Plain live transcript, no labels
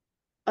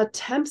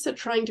attempts at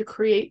trying to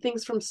create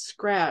things from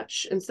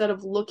scratch instead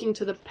of looking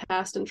to the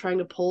past and trying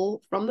to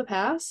pull from the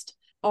past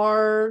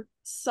are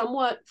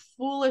somewhat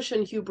foolish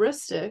and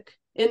hubristic,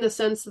 in the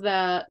sense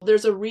that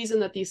there's a reason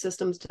that these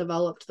systems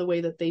developed the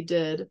way that they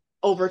did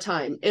over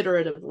time,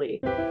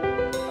 iteratively.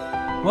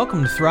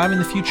 Welcome to Thrive in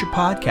the Future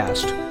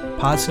podcast.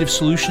 Positive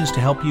solutions to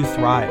help you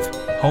thrive,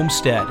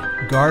 homestead,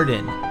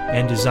 garden,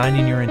 and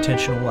designing your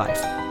intentional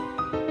life.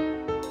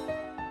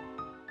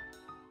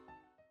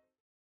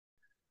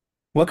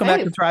 Welcome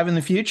back to Thrive in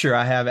the Future.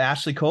 I have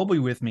Ashley Colby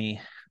with me.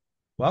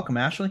 Welcome,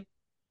 Ashley.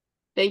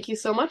 Thank you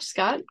so much,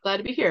 Scott. Glad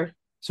to be here.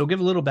 So give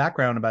a little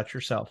background about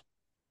yourself.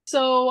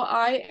 So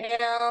I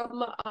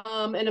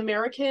am an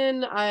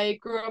American. I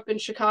grew up in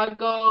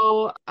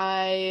Chicago.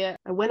 I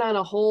went on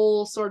a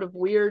whole sort of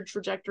weird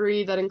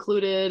trajectory that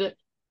included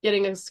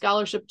getting a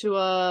scholarship to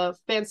a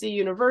fancy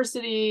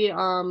university,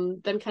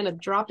 then kind of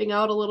dropping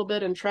out a little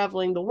bit and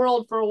traveling the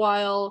world for a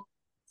while.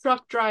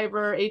 Truck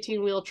driver,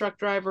 18-wheel truck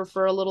driver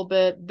for a little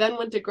bit, then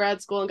went to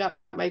grad school and got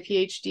my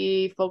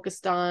PhD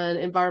focused on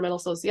environmental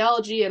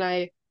sociology. And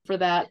I, for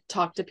that,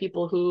 talked to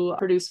people who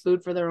produce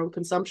food for their own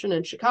consumption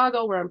in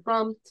Chicago, where I'm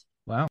from.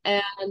 Wow.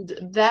 And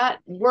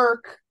that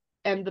work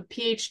and the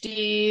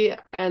PhD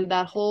and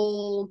that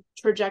whole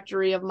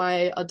trajectory of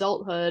my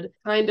adulthood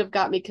kind of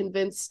got me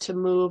convinced to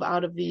move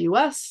out of the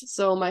US.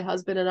 So my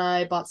husband and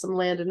I bought some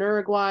land in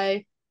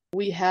Uruguay.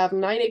 We have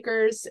 9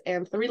 acres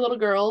and 3 little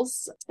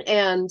girls.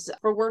 And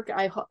for work,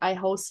 I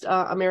host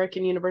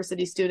American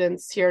university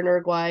students here in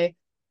Uruguay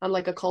on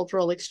like a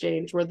cultural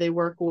exchange where they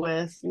work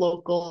with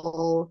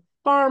local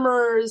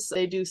farmers.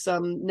 They do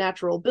some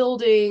natural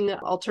building,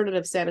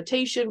 alternative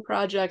sanitation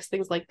projects,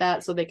 things like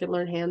that, so they can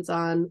learn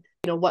hands-on,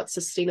 what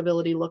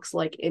sustainability looks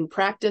like in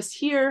practice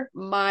here.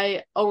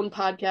 My own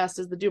podcast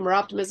is the Doomer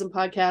Optimism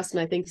podcast, and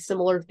I think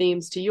similar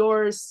themes to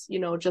yours,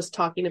 just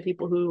talking to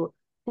people who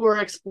are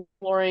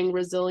exploring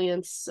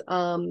resilience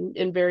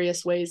in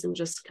various ways, and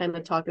just kind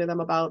of talking to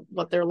them about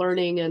what they're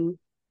learning and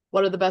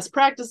what are the best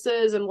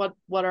practices and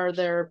what are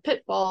their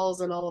pitfalls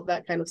and all of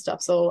that kind of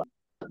stuff. So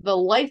the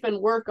life and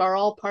work are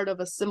all part of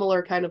a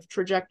similar kind of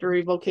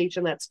trajectory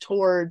vocation that's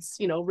towards,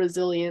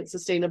 resilient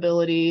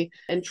sustainability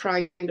and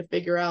trying to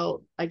figure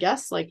out, I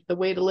guess, like the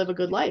way to live a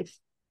good life.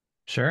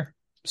 Sure.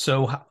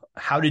 So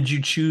how did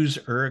you choose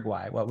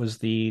Uruguay? What was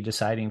the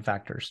deciding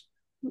factors?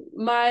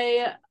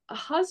 My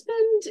husband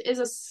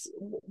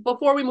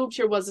before we moved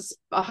here, was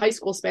a high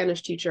school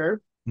Spanish teacher,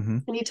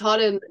 and he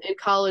taught in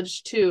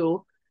college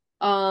too.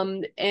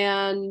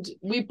 And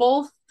we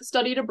both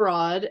studied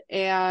abroad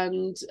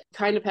and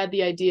kind of had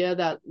the idea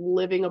that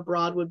living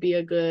abroad would be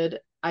a good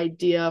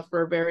idea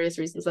for various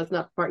reasons. That's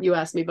not the part you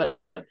asked me, but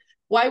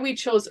why we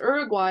chose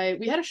Uruguay,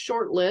 we had a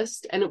short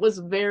list and it was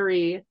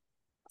very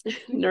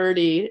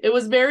nerdy. It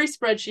was very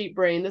spreadsheet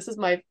brain. This is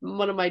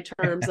one of my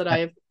terms that I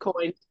have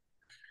coined,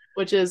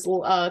 which is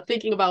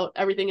thinking about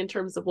everything in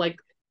terms of like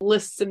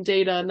lists and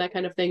data and that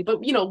kind of thing.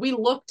 But, we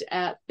looked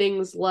at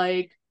things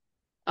like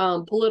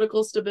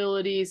political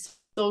stability,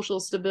 social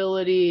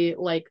stability,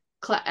 like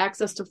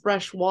access to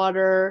fresh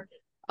water,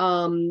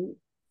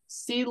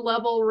 sea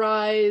level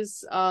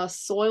rise,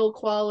 soil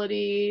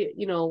quality,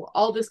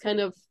 all this kind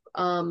of,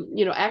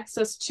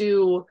 access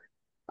to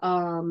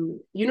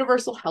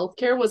universal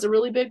healthcare was a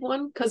really big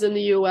one, because in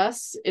the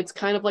US, it's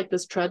kind of like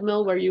this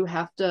treadmill where you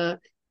have to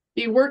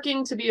be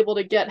working to be able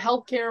to get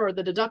healthcare, or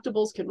the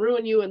deductibles can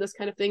ruin you and this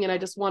kind of thing. And I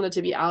just wanted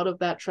to be out of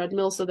that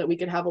treadmill so that we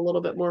could have a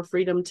little bit more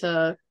freedom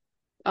to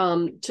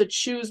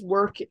choose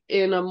work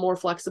in a more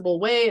flexible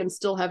way and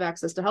still have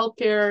access to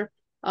healthcare,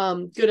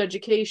 good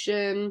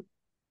education,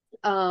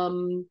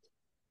 and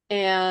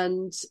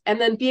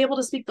then be able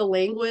to speak the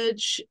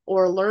language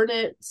or learn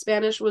it.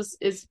 Spanish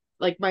is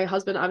like, my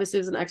husband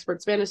obviously is an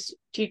expert Spanish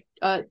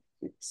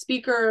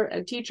speaker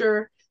and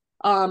teacher,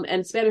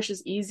 and Spanish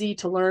is easy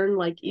to learn,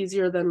 like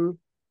easier than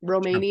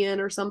Romanian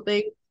or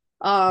something.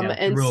 And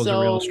the rules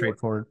are real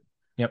straightforward.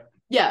 Yep.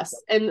 Yes.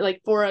 And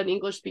like for an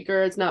English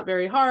speaker, it's not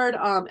very hard.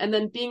 And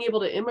then being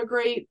able to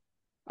immigrate,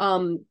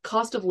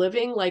 cost of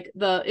living, like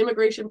the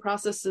immigration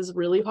process is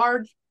really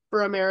hard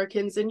for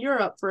Americans in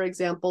Europe, for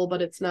example,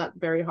 but it's not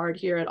very hard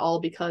here at all,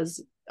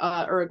 because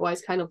Uruguay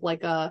is kind of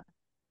like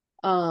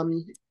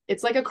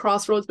it's like a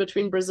crossroads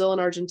between Brazil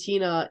and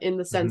Argentina, in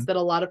the sense that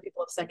a lot of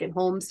people have second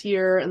homes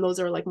here, and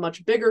those are like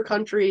much bigger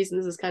countries. And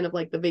this is kind of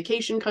like the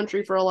vacation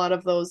country for a lot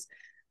of those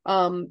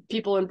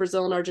people in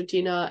Brazil and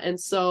Argentina. And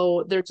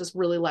so there's just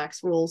really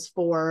lax rules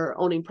for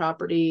owning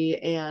property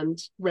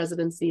and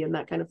residency and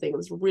that kind of thing. It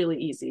was really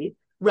easy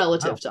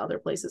relative to other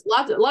places.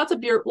 Lots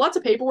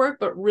of paperwork,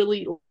 but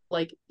really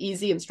like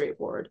easy and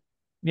straightforward.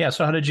 Yeah.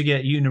 So how did you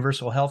get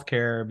universal health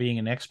care being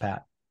an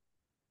expat?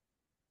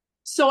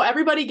 So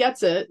everybody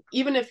gets it,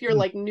 even if you're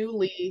like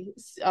newly,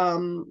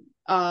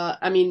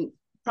 I mean,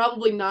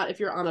 probably not if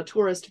you're on a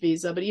tourist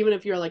visa, but even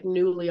if you're like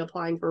newly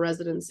applying for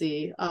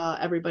residency,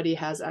 everybody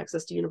has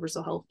access to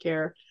universal health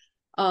care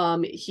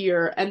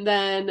here. And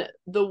then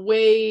the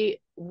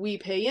way we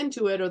pay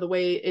into it, or the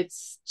way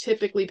it's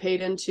typically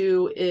paid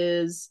into,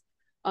 is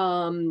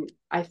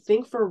I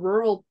think for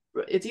rural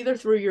it's either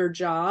through your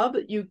job,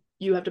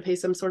 you have to pay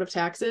some sort of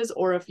taxes,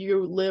 or if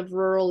you live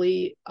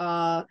rurally,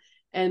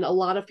 and a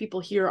lot of people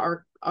here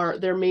are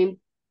their main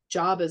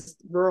job is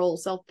rural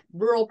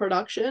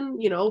production,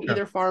 Sure.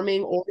 either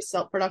farming or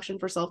self production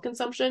for self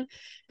consumption.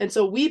 And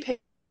so we pay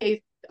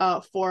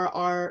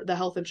for the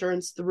health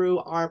insurance through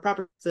our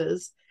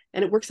properties,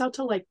 and it works out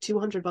to like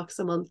 $200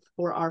 a month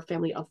for our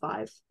family of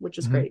 5, which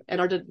is great. And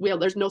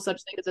there's no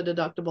such thing as a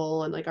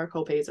deductible, and like our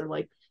copays are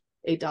like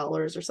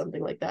 $8 or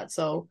something like that.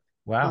 So,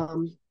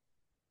 Wow.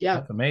 Yeah,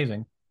 That's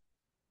amazing.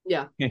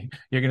 Yeah. You're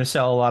going to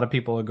sell a lot of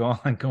people going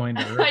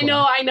to I know.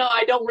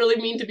 I don't really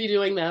mean to be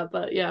doing that,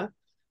 but yeah.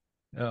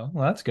 Oh,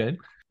 well, that's good.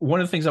 One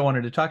of the things I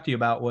wanted to talk to you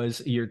about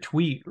was your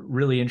tweet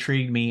really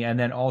intrigued me. And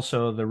then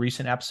also the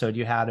recent episode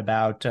you had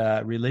about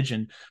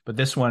religion. But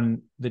this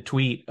one, the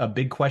tweet, a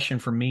big question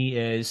for me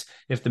is,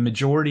 if the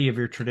majority of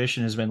your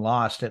tradition has been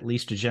lost at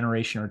least a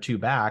generation or 2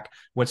 back,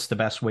 what's the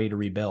best way to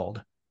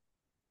rebuild?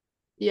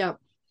 Yeah.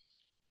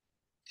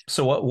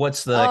 So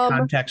what's the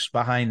context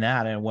behind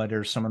that, and what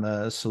are some of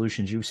the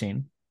solutions you've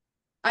seen?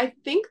 I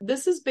think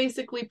this is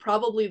basically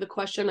probably the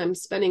question I'm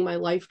spending my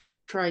life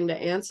trying to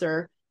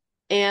answer.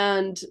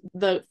 And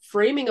the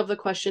framing of the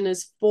question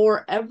is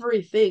for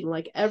everything,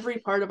 like every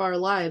part of our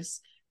lives: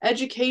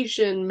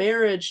 education,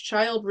 marriage,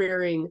 child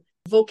rearing,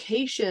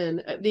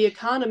 vocation, the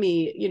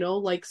economy,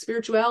 like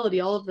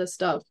spirituality, all of this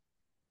stuff.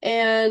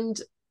 And,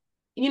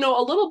 a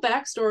little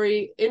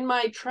backstory in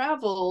my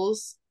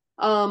travels,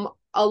 a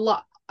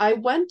lot, I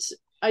worked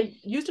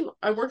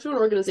through an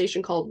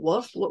organization called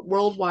WOOF,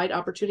 Worldwide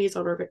Opportunities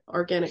on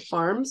Organic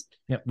Farms,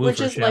 Yep, which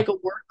woofers, is like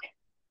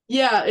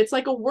it's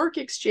like a work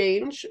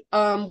exchange,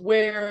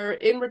 where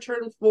in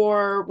return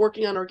for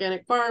working on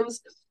organic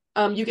farms,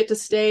 you get to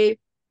stay.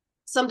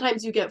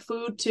 Sometimes you get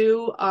food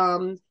too.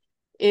 And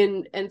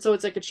so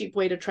it's like a cheap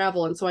way to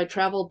travel. And so I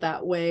traveled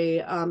that way,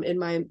 in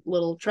my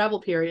little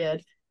travel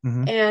period.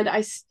 And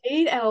I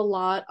stayed at a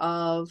lot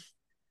of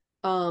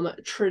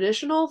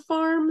traditional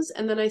farms,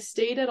 and then I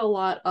stayed at a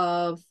lot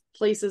of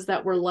places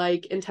that were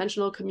like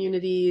intentional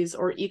communities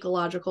or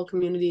ecological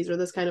communities or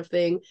this kind of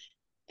thing.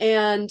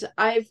 And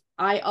I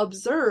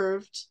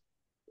observed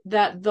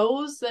that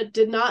those that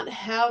did not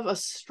have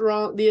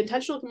the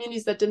intentional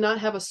communities that did not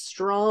have a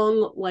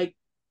strong, like,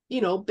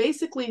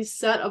 basically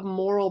set of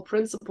moral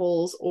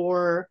principles,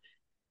 or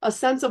a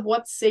sense of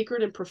what's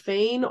sacred and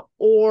profane,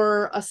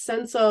 or a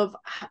sense of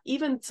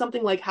even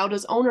something like, how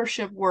does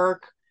ownership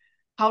work?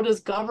 How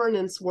does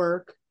governance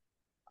work?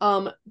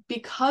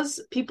 Because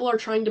people are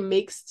trying to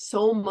make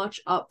so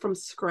much up from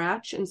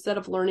scratch instead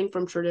of learning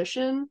from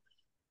tradition,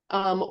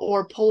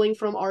 or pulling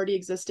from already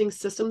existing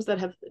systems that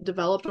have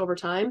developed over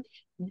time,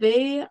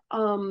 they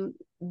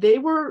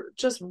were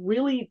just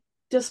really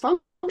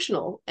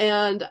dysfunctional.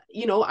 And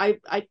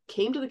I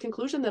came to the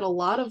conclusion that a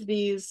lot of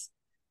these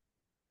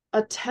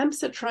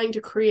attempts at trying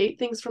to create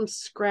things from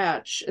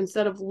scratch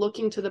instead of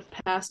looking to the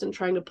past and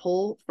trying to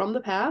pull from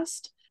the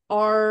past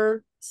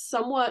are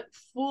somewhat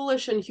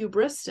foolish and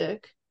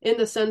hubristic, in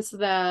the sense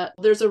that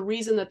there's a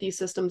reason that these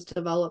systems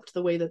developed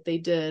the way that they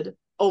did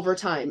over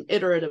time,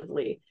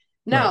 iteratively.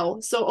 Now,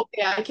 right. So,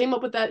 okay, I came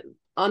up with that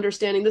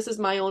understanding. This is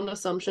my own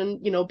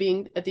assumption,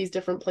 being at these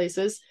different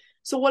places.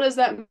 So what does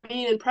that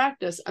mean in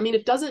practice? I mean,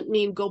 it doesn't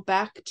mean go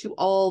back to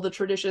all the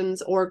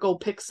traditions or go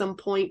pick some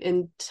point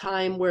in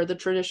time where the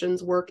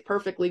traditions worked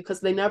perfectly, because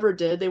they never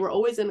did. They were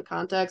always in a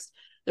context.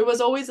 There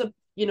was always a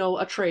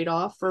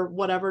trade-off for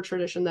whatever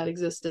tradition that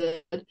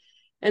existed.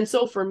 And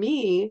so for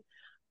me,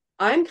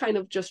 I'm kind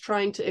of just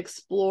trying to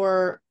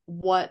explore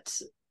what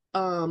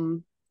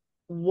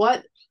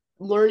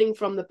learning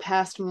from the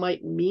past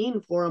might mean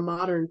for a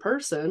modern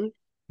person.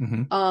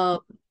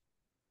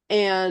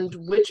 And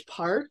which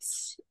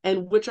parts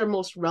and which are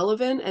most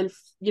relevant, and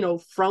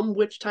from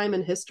which time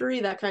in history,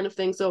 that kind of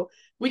thing. So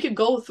we could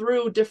go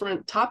through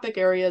different topic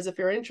areas if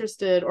you're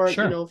interested, or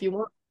sure. If you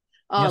want.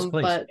 Yes,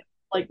 please. But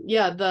like,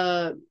 yeah,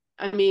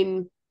 I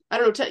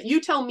don't know,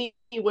 you tell me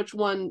which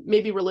one.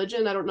 Maybe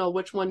religion, I don't know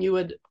which one you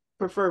would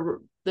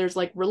prefer. There's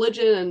like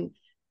religion and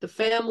the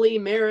family,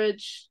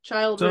 marriage,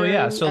 child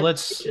rearing. So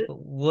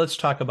let's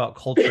talk about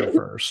culture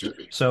first.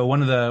 So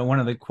one of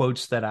the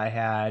quotes that I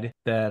had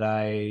that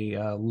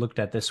I looked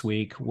at this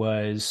week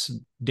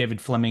was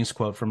David Fleming's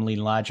quote from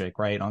Lean Logic,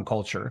 right, on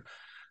culture.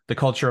 The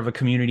culture of a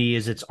community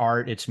is its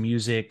art, its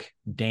music,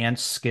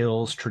 dance,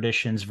 skills,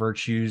 traditions,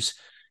 virtues,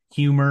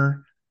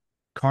 humor,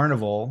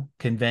 carnival,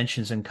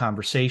 conventions, and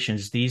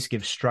conversations. These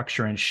give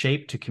structure and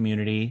shape to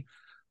community,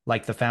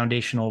 like the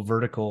foundational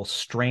vertical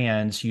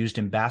strands used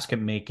in basket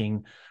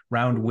making,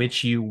 around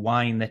which you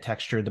wind the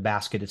texture of the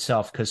basket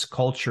itself, because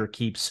culture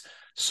keeps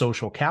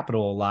social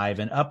capital alive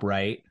and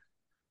upright,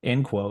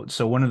 end quote.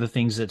 So one of the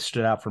things that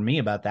stood out for me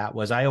about that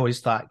was I always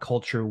thought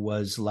culture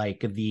was like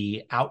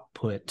the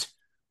output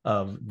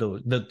of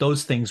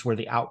those things were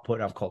the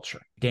output of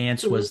culture.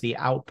 Dance was the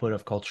output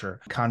of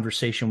culture.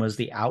 Conversation was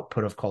the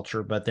output of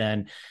culture. But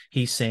then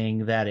he's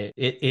saying that it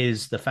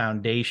is the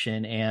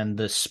foundation and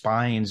the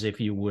spines, if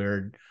you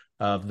would,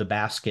 of the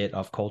basket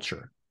of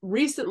culture.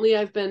 Recently,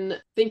 I've been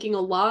thinking a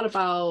lot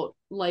about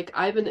like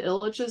Ivan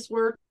Illich's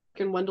work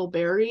in Wendell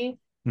Berry.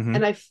 Mm-hmm.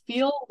 And I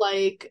feel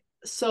like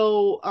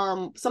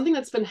something something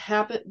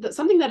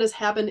that has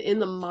happened in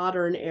the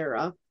modern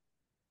era.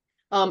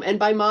 And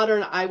by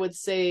modern, I would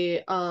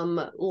say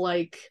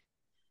like,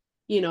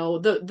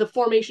 the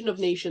formation of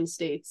nation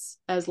states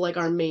as like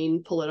our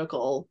main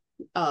political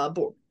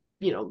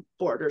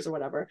borders or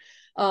whatever,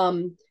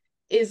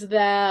 is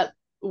that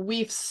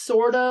we've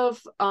sort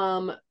of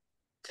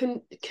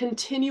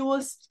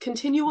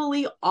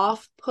continually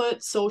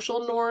off-put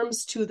social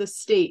norms to the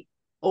state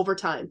over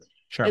time.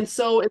 Sure. And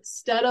so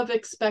instead of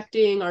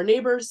expecting our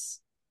neighbors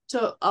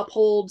to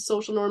uphold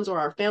social norms, or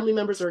our family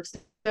members or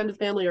extended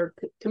family or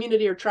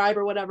community or tribe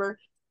or whatever,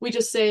 we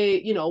just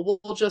say,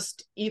 we'll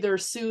just either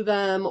sue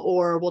them,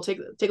 or we'll take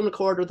them to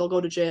court, or they'll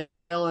go to jail,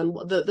 and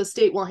the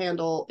state will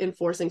handle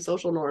enforcing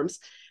social norms.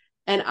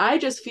 And I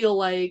just feel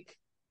like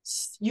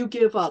you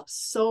give up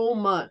so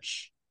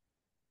much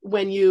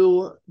when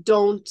you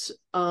don't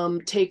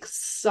take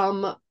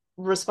some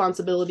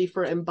responsibility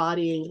for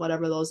embodying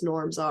whatever those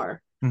norms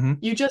are. Mm-hmm.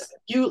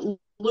 You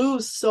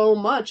lose so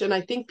much, and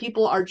I think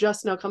people are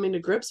just now coming to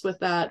grips with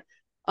that.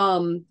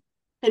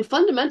 And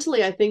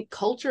fundamentally, I think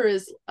culture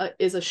is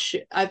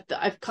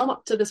I've come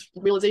up to this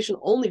realization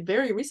only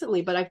very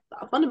recently, but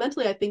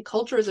fundamentally I think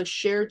culture is a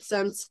shared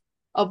sense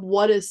of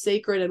what is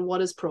sacred and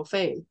what is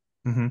profane.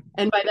 Mm-hmm.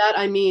 And by that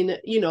I mean,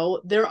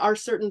 there are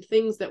certain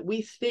things that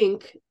we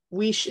think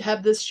we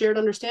have this shared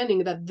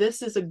understanding that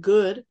this is a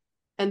good,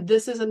 and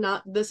this is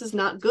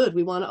not good.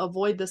 We want to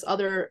avoid this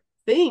other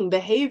thing,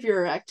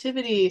 behavior,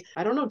 activity,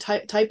 I don't know,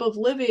 type of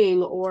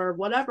living or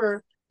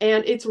whatever.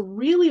 And it's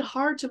really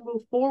hard to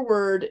move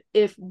forward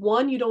if,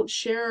 one, you don't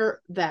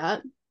share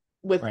that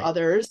with Right.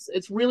 others.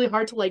 It's really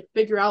hard to like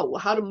figure out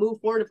how to move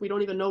forward if we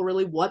don't even know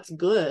really what's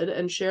good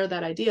and share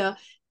that idea.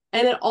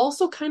 And it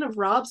also kind of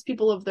robs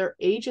people of their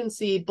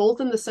agency,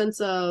 both in the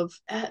sense of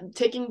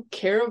taking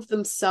care of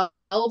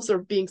themselves or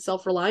being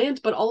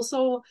self-reliant, but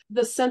also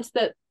the sense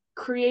that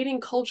creating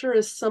culture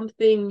is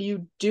something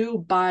you do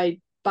by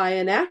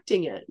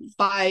enacting it,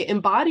 by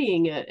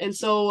embodying it. And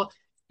so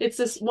it's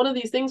this one of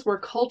these things where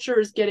culture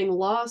is getting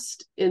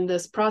lost in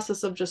this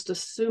process of just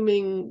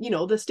assuming,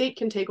 the state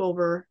can take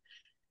over.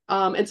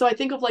 And so I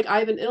think of like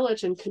Ivan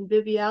Illich and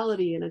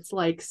conviviality, and it's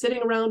like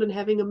sitting around and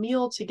having a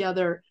meal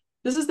together.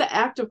 This is the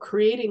act of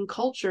creating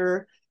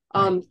culture,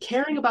 Right.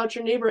 caring about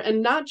your neighbor,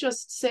 and not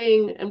just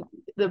saying. And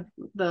the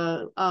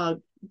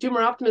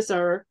Doomer Optimists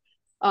are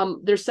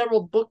there's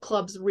several book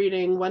clubs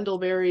reading Wendell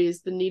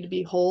Berry's The Need to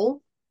Be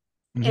Whole,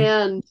 Mm-hmm.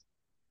 and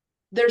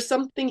there's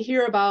something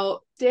here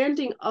about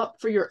standing up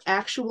for your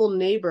actual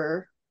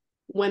neighbor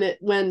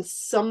when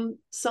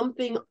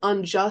something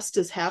unjust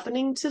is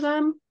happening to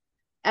them,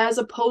 as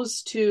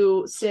opposed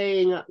to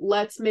saying,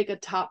 let's make a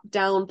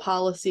top-down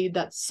policy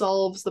that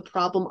solves the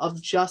problem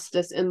of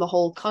justice in the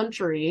whole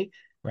country.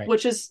 Right.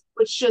 Which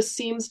just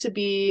seems to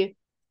be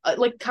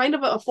like kind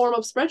of a form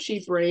of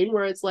spreadsheet brain,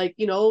 where it's like,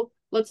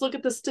 let's look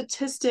at the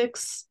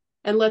statistics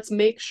and let's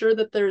make sure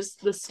that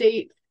the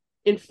state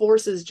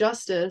enforces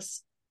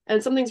justice.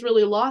 And something's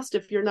really lost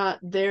if you're not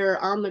there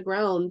on the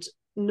ground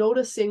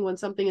noticing when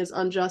something is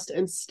unjust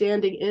and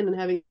standing in and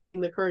having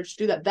the courage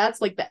to do that.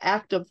 That's like the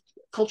act of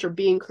culture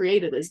being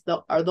created,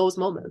 are those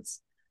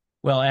moments.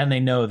 Well, and they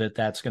know that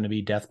that's going to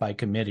be death by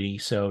committee.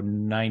 So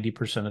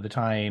 90% of the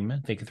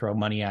time they can throw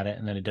money at it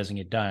and then it doesn't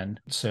get done.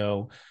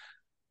 So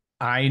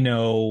I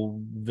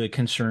know the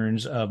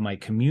concerns of my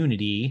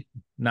community,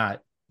 not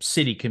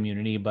city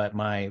community, but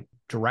my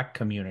direct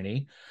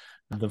community,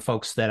 the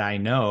folks that I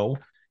know,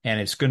 and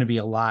it's going to be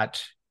a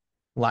lot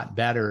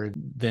better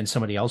than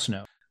somebody else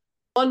knows.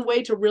 One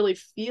way to really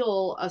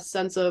feel a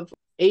sense of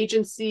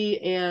agency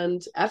and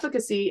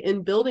efficacy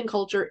in building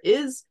culture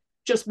is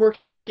just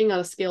working on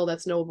a scale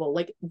that's knowable,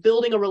 like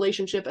building a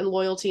relationship and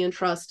loyalty and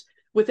trust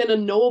within a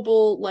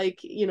knowable,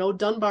 like,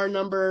 Dunbar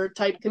number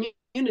type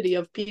community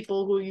of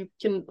people who you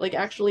can like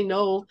actually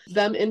know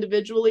them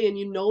individually, and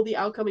the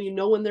outcome,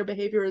 and when their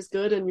behavior is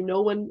good, and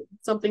when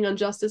something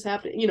unjust is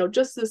happening.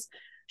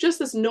 Just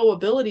this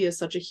knowability is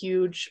such a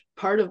huge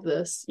part of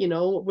this. We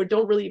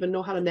don't really even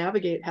know how to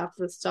navigate half of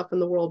the stuff in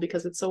the world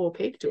because it's so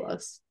opaque to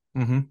us.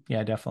 Mm-hmm.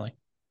 Yeah, definitely.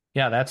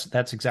 Yeah,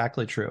 that's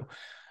exactly true.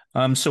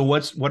 So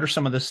what are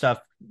some of the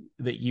stuff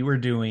that you were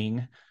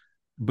doing,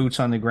 boots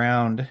on the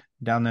ground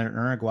down there in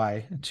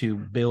Uruguay, to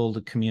build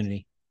a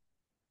community?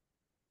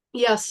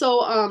 Yeah,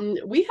 so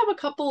we have a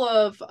couple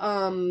of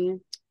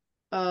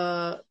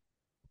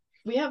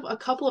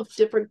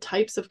different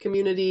types of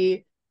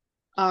community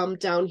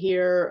down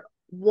here.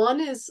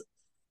 One is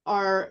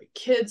our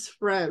kids'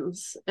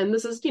 friends, and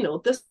this is,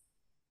 this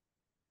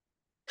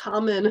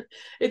common.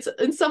 It's,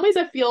 in some ways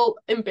I feel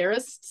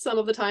embarrassed some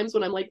of the times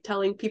when I'm like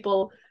telling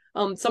people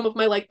some of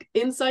my like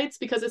insights,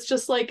 because it's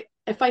just like,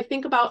 if I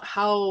think about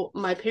how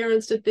my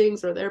parents did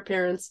things, or their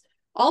parents,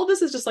 all of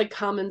this is just like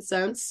common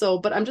sense. So,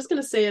 but I'm just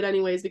going to say it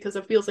anyways, because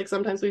it feels like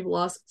sometimes we've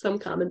lost some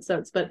common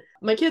sense. But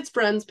my kids'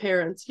 friends'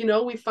 parents,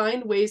 we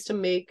find ways to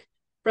make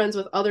friends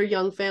with other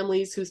young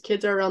families whose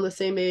kids are around the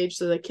same age,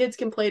 so the kids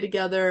can play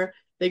together.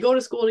 they go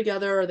to school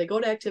together, or they go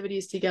to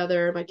activities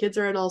together. My kids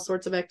are in all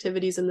sorts of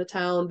activities in the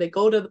town. They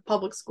go to the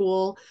public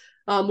school,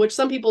 which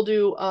some people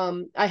do.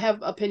 I have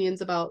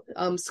opinions about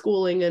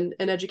schooling and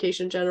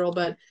education in general,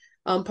 but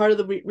part of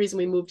the reason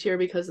we moved here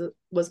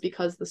was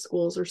because the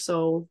schools are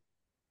so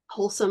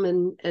wholesome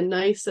and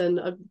nice, and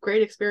a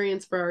great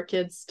experience for our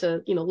kids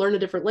to, learn a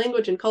different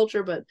language and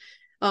culture, but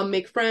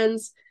make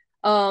friends.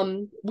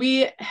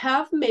 We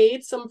have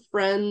made some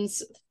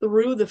friends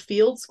through the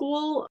field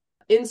school,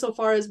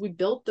 insofar as we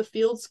built the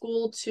field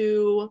school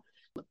to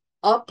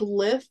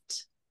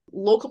uplift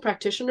local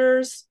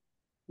practitioners,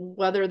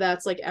 whether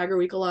that's like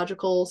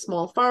agroecological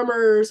small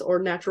farmers or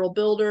natural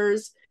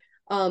builders,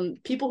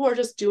 people who are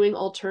just doing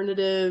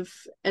alternative,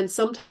 and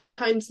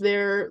sometimes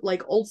they're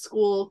like old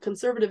school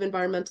conservative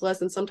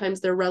environmentalists, and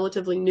sometimes they're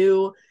relatively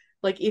new,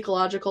 like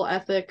ecological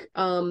ethic,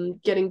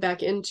 getting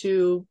back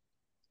into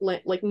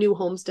like new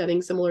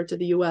homesteading similar to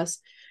the US.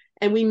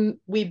 And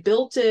we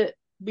built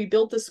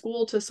the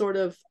school to sort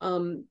of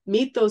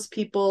meet those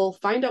people,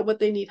 find out what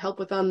they need help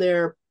with on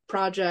their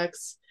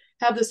projects,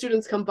 have the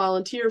students come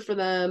volunteer for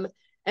them.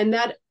 And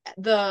that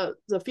the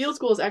field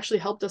school has actually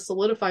helped us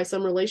solidify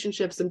some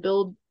relationships and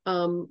build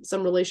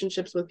some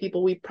relationships with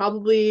people we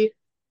probably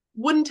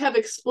wouldn't have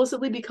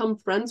explicitly become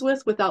friends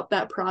with without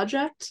that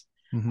project.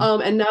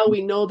 And now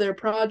we know their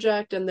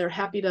project, and they're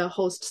happy to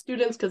host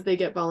students because they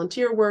get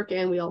volunteer work,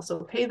 and we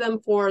also pay them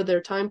for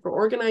their time for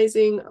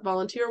organizing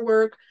volunteer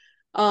work.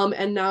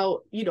 And now,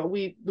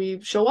 we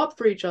show up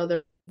for each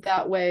other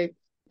that way.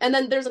 And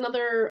then there's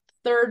another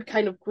third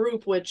kind of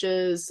group, which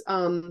is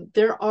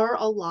there's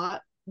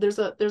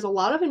a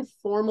lot of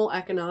informal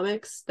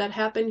economics that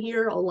happen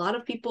here. A lot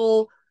of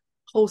people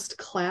host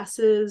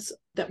classes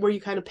where you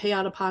kind of pay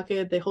out of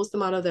pocket. They host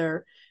them out of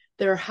their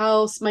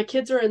house. My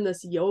kids are in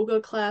this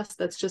yoga class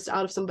that's just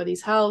out of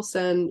somebody's house,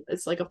 and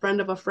it's like a friend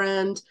of a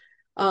friend.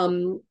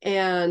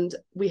 And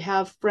we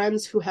have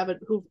friends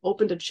who've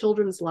opened a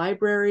children's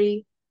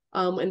library,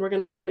 and we're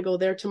going to go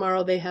there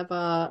tomorrow. They have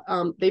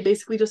they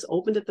basically just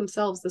opened it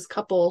themselves, this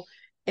couple,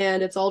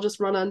 and it's all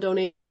just run on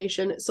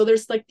donation. So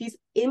there's like these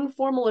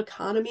informal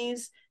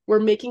economies. We're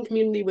making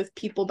community with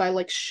people by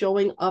like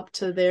showing up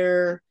to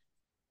their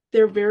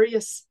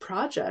various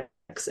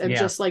projects, and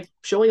just like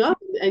showing up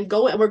and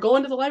we're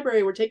going to the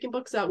library, we're taking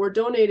books out, we're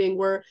donating,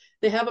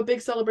 they have a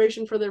big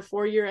celebration for their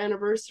 4-year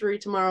anniversary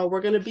tomorrow,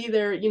 we're going to be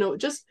there,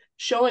 just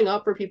showing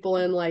up for people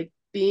and like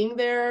being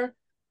there.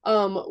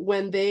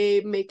 When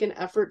they make an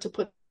effort to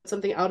put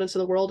something out into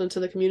the world,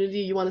 into the community,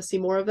 you want to see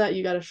more of that,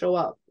 you got to show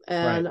up.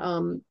 And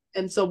right.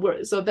 And so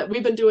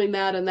we've been doing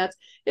that, and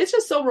it's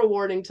just so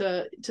rewarding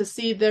to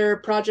see their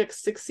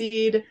projects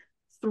succeed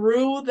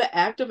through the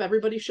act of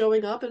everybody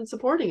showing up and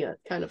supporting it,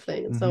 kind of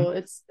thing. And so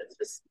it's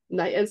just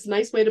nice. It's a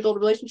nice way to build a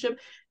relationship.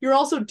 You're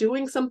also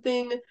doing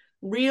something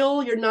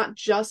real. You're not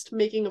just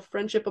making a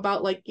friendship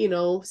about like,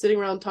 sitting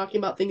around talking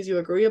about things you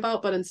agree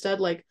about, but instead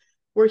like,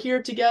 we're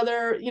here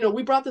together.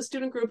 We brought the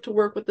student group to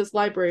work with this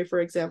library, for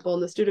example,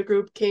 and the student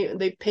group came,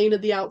 they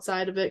painted the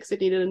outside of it because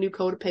it needed a new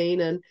coat of paint.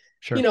 And,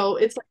 sure.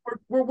 It's like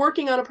we're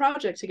working on a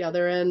project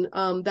together, and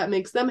that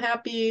makes them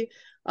happy.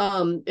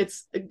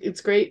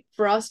 It's great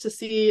for us to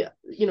see,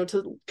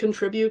 to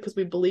contribute because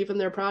we believe in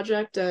their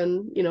project,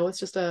 and, it's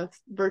just a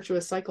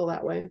virtuous cycle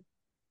that way.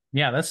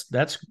 Yeah,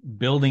 that's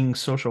building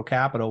social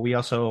capital.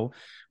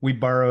 We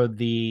borrowed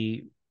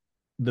the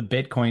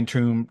Bitcoin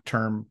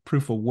term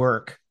proof of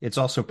work. It's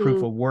also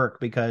proof of work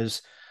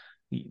because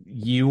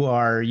you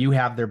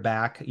have their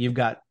back. You've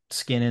got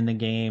skin in the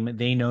game.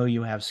 They know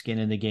you have skin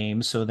in the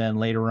game. So then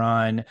later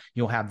on,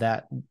 you'll have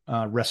that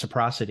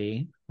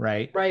reciprocity,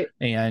 right? Right.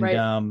 And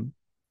right.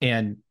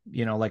 And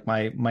like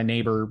my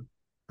neighbor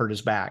hurt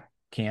his back,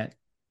 can't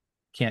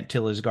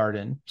till his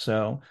garden.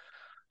 So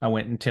I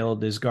went and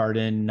tilled his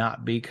garden,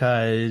 not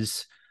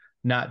because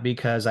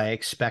I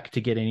expect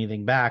to get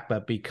anything back,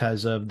 but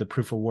because of the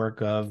proof of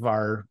work of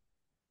our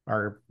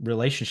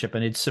relationship.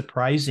 And it's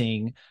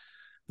surprising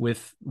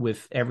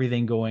with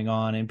everything going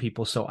on and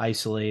people so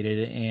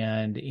isolated,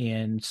 and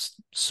in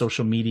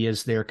social media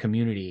is their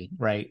community,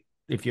 right?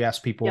 If you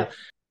ask people, yep.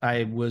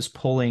 I was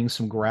pulling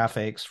some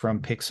graphics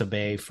from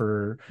Pixabay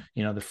for,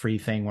 the free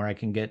thing where I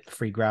can get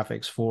free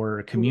graphics for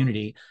a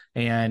community.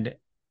 And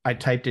I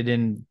typed it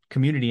in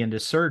community into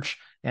search,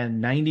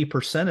 and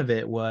 90% of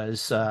it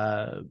was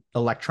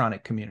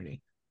electronic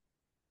community.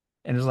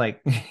 And it's like,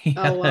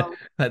 yeah, wow.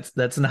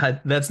 that's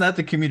not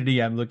the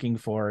community I'm looking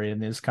for in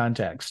this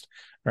context.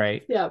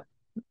 Right. Yeah.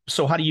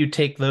 So how do you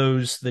take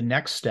the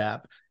next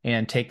step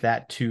and take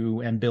that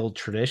and build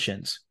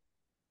traditions?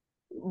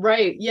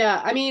 Right. Yeah.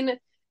 I mean,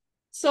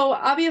 so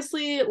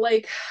obviously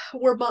like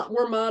we're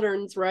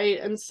moderns,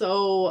 right? And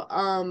so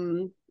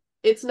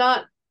it's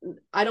not,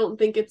 I don't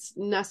think it's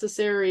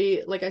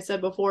necessary, like I said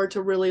before,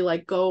 to really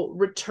like go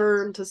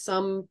return to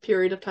some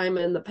period of time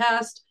in the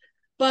past.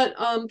 But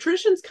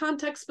traditions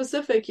context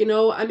specific,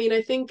 I mean,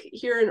 I think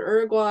here in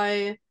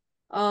Uruguay,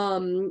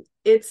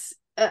 it's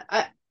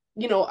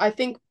I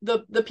think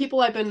the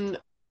people I've been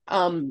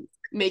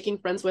making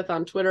friends with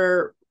on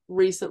Twitter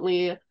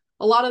recently,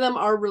 a lot of them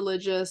are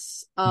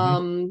religious,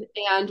 Mm-hmm.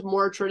 and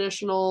more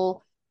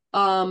traditional.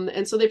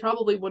 And so they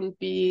probably wouldn't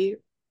be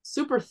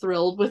super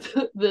thrilled with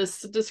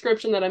this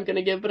description that I'm going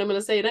to give, but I'm going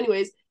to say it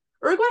anyways.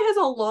 Uruguay has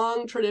a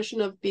long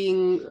tradition of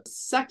being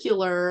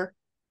secular,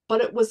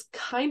 but it was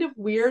kind of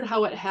weird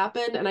how it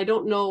happened. And I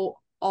don't know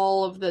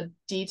all of the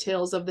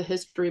details of the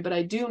history, but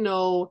I do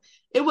know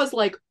it was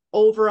like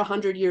over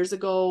 100 years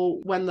ago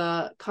when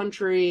the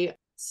country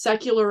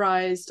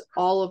secularized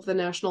all of the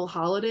national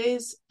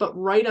holidays, but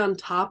right on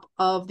top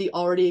of the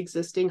already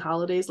existing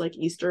holidays like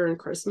Easter and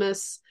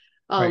Christmas.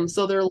 Right.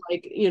 So they're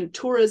like,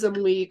 tourism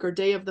week or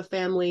day of the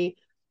family.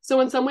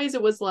 So in some ways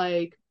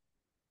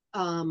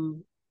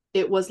um,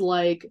 it was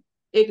like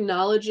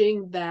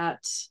acknowledging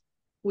that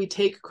we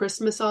take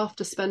Christmas off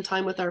to spend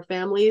time with our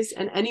families,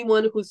 and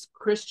anyone who's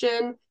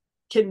Christian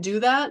can do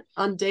that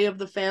on Day of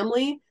the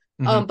Family.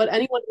 Mm-hmm. But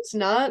anyone who's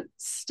not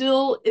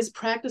still is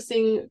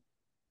practicing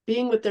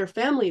being with their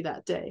family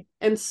that day.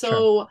 And Sure.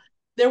 so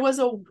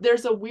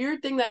there's a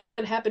weird thing that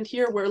happened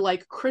here where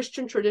like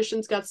Christian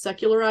traditions got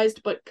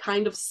secularized but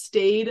kind of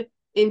stayed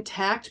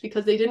intact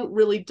because they didn't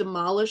really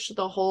demolish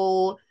the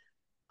whole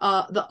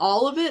the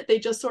all of it. They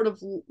just sort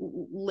of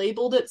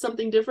labeled it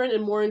something different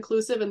and more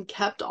inclusive and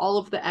kept all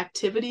of the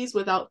activities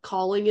without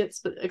calling it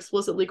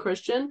explicitly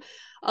Christian.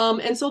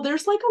 And so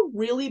there's like a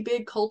really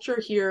big culture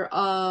here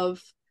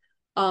of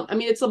I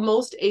mean, it's the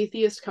most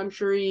atheist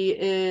country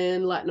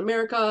in Latin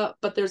America,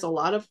 but there's a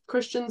lot of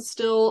Christians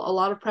still, a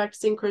lot of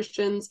practicing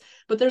Christians.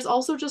 But there's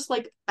also just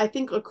like, I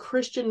think, a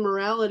Christian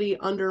morality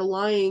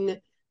underlying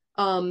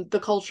the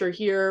culture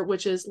here,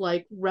 which is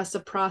like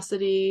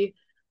reciprocity,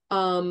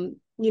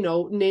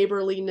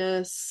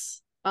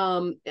 neighborliness.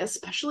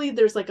 Especially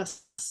there's like a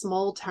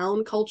small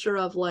town culture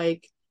of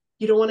like,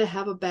 you don't want to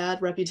have a bad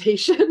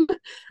reputation.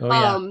 Oh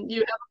yeah.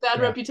 You have a bad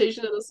Yeah.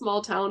 reputation in a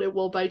small town, it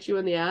will bite you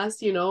in the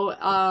ass.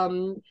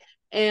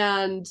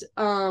 And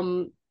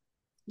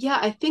yeah,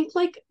 I think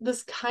like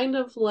this kind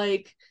of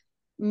like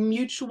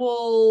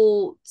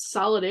mutual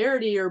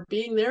solidarity or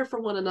being there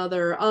for one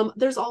another.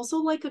 There's also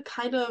like a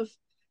kind of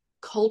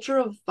culture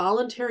of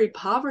voluntary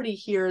poverty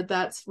here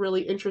that's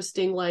really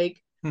interesting.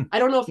 Like, Hmm. I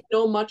don't know if you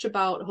know much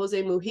about Jose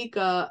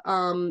Mujica,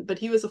 but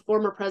he was a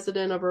former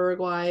president of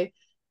Uruguay,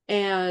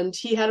 and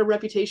he had a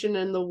reputation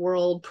in the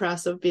world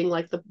press of being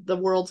like the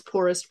world's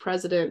poorest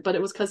president, but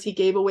it was because he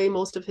gave away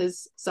most of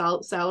his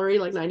salary,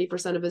 like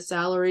 90% of his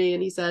salary.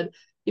 And he said,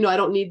 I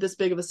don't need this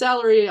big of a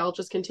salary. I'll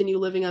just continue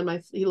living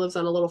on he lives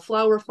on a little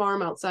flower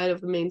farm outside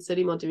of the main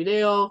city,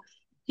 Montevideo.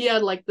 He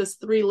had like this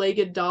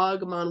three-legged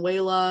dog,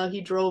 Manuela.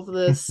 He drove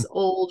this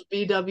old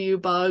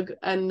VW Bug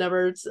and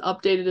never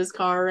updated his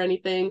car or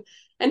anything.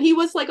 And he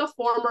was like a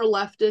former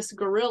leftist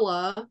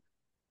guerrilla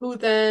who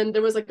then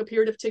there was like a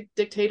period of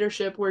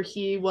dictatorship where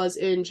he was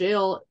in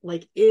jail,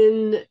 like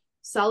in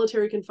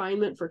solitary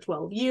confinement for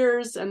 12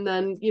 years. And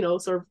then,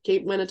 sort of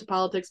went into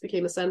politics,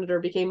 became a senator,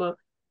 became a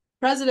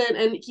president.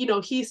 And,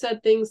 he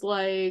said things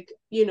like,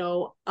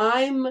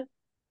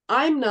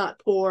 I'm not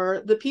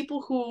poor. The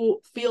people who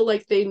feel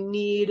like they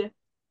need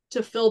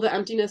to fill the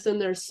emptiness in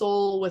their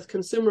soul with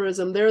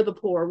consumerism, they're the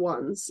poor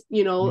ones.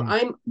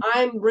 Mm.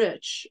 I'm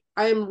rich.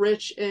 I'm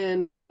rich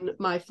in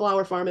my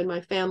flower farm and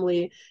my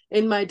family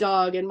and my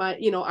dog and my,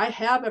 I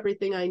have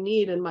everything I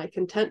need, and my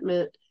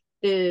contentment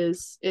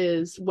is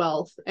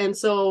wealth. And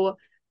so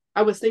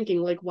I was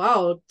thinking like,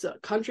 wow, a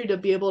country to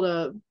be able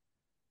to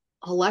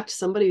elect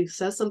somebody who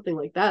says something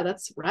like that,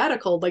 that's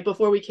radical. Like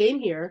before we came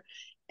here.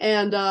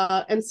 And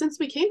since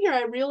we came here,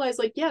 I realized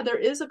like, yeah, there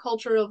is a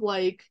culture of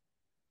like,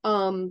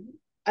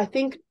 I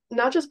think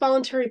not just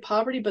voluntary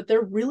poverty, but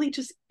there really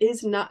just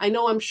is not. I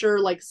know I'm sure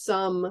like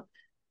some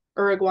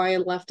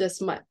Uruguayan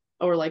leftists might,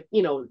 or like,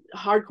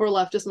 hardcore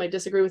leftists might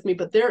disagree with me,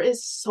 but there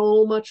is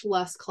so much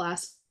less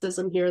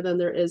classism here than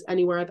there is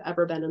anywhere I've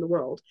ever been in the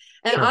world.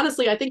 And Sure.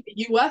 honestly, I think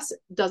the US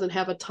doesn't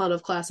have a ton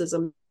of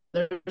classism.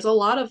 There's a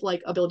lot of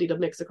like ability to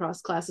mix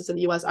across classes in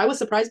the US. I was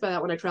surprised by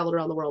that when I traveled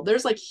around the world.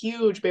 There's like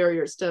huge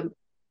barriers to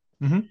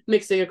Mm-hmm.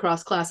 mixing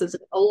across classes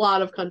in a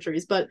lot of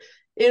countries. But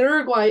in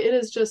Uruguay, it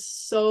is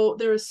just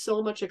there is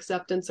so much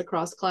acceptance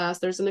across class.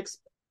 There's an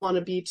want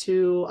to be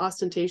too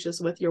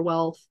ostentatious with your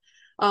wealth.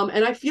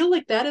 And I feel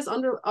like that is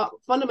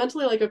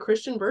fundamentally like a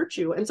Christian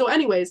virtue. And so,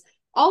 anyways,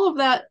 all of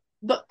that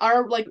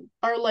are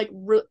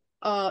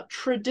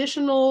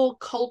traditional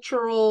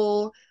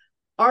cultural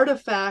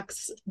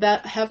artifacts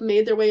that have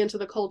made their way into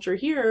the culture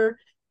here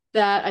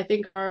that I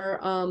think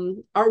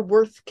are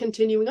worth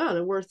continuing on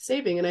and worth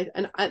saving.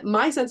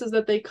 My sense is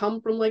that they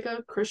come from like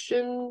a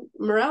Christian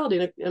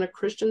morality and a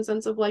Christian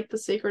sense of like the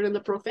sacred and the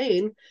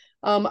profane.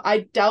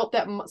 I doubt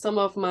that some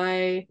of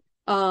my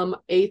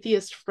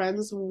atheist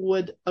friends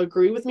would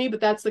agree with me, but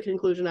that's the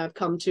conclusion I've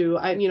come to.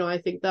 I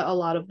think that a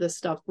lot of this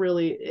stuff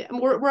really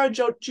we're a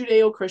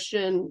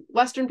Judeo-Christian.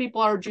 Western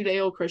people are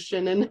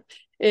Judeo-Christian, and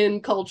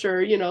in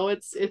culture,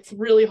 it's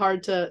really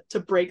hard to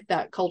break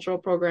that cultural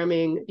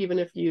programming even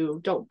if you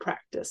don't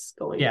practice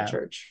going to Yeah.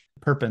 church.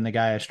 Perpin, the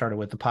guy I started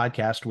with the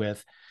podcast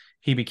with,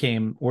 he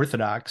became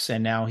Orthodox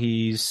and now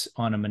he's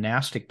on a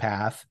monastic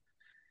path.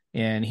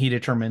 And he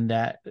determined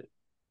that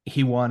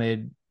he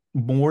wanted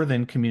more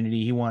than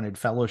community. He wanted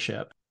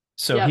fellowship.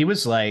 So he Yep.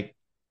 was like,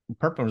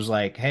 Perpin was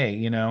like,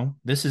 hey,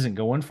 this isn't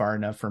going far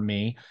enough for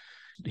me.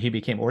 He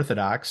became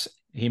Orthodox.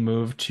 He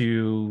moved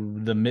to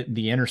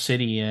the inner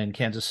city in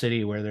Kansas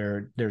City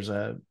where there's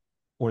a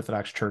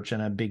Orthodox church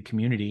and a big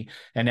community.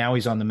 And now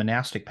he's on the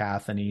monastic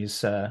path, and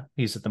he's at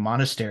the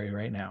monastery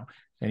right now,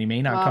 and he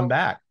may not come Wow.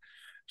 back.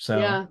 So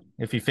Yeah.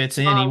 if he fits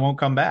in, he Um, won't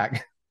come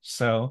back.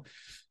 So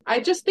I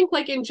just think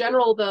like in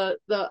general, the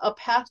a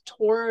path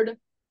toward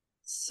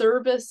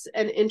service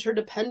and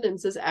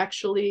interdependence is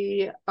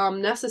actually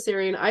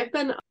necessary. And I've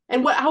been,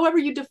 and what, however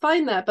you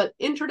define that, but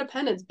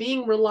interdependence,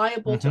 being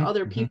reliable to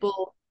other mm-hmm.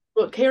 people,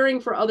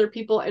 caring for other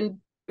people. And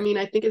I mean,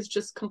 I think it's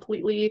just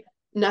completely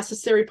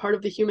necessary part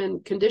of the human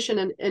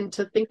condition. And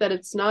to think that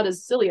it's not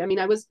as silly. I mean,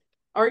 I was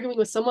arguing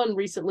with someone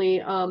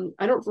recently.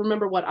 I don't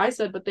remember what I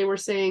said, but they were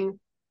saying,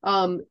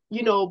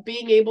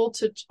 being able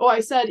to,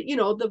 I said,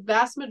 the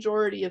vast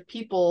majority of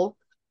people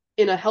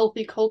in a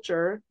healthy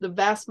culture, the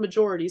vast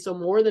majority, so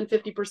more than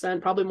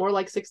 50%, probably more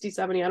like 60,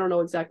 70, I don't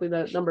know exactly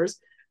the numbers,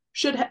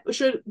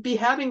 should be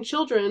having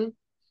children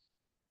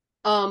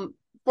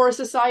for a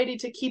society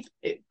to keep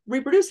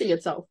reproducing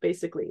itself.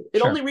 Basically,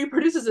 it only Sure.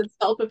 reproduces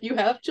itself if you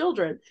have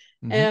children.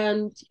 Mm-hmm.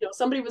 And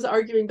somebody was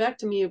arguing back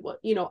to me,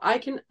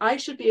 I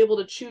should be able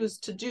to choose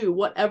to do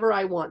whatever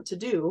I want to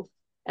do,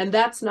 and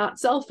that's not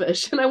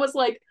selfish. And I was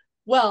like,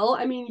 well,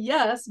 I mean,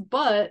 yes,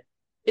 but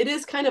it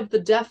is kind of the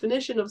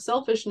definition of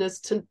selfishness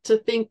to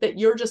think that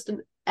you're just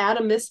an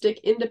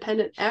atomistic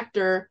independent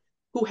actor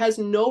who has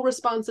no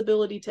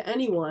responsibility to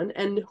anyone,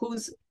 and who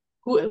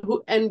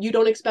and you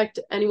don't expect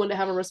anyone to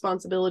have a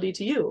responsibility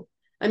to you.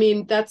 I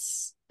mean,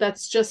 that's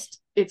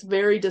just, it's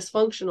very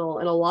dysfunctional,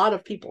 and a lot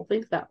of people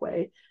think that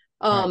way.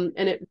 Right.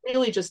 And it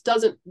really just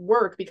doesn't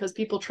work because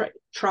people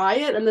try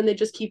it, and then they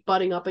just keep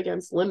butting up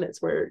against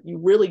limits where you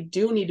really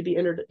do need to be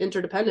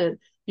interdependent.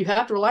 You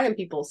have to rely on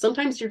people.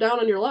 Sometimes you're down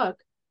on your luck.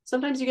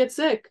 Sometimes you get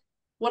sick.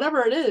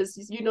 Whatever it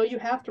is, you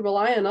have to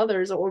rely on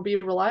others or be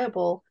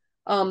reliable.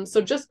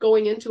 So just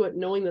going into it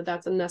knowing that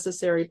that's a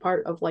necessary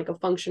part of like a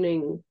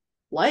functioning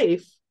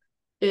life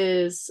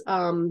is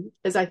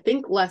I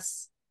think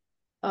less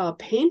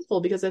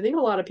painful, because I think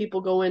a lot of people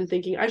go in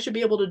thinking I should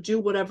be able to do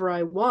whatever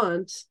I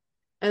want,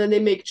 and then they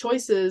make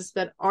choices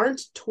that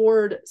aren't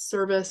toward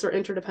service or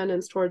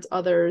interdependence towards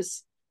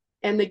others,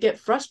 and they get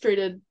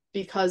frustrated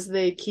because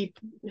they keep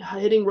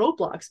hitting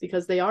roadblocks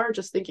because they are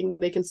just thinking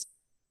they can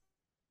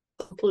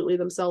completely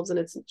themselves, and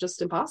it's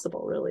just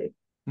impossible, really.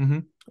 Mm-hmm.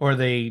 Or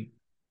they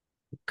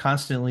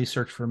constantly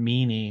search for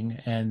meaning,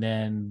 and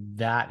then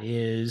that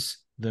is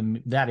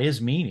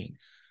meaning,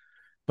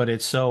 but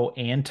it's so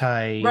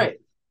Right.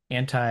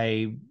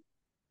 anti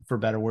for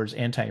better words,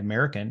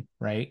 anti-American,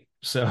 right?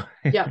 So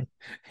Yep.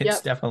 it's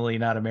Yep. definitely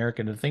not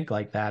American to think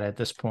like that at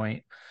this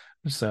point.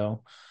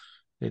 So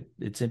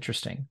it's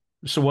interesting.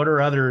 So what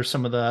are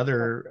some of the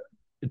other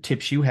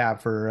tips you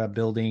have for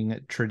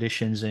building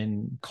traditions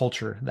and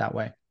culture that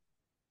way?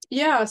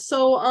 Yeah.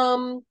 So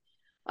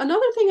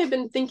another thing I've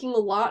been thinking a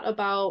lot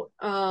about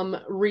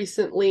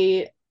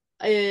recently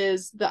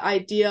is the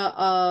idea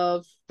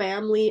of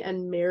family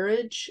and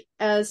marriage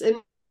as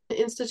an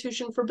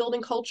institution for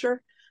building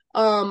culture.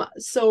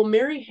 So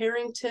Mary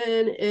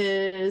Harrington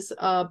is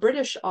a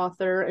British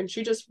author, and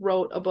she just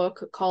wrote a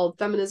book called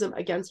Feminism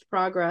Against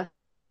Progress.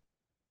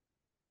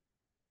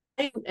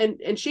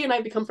 And she and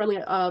I become friendly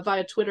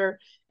via Twitter,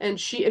 and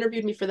she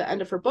interviewed me for the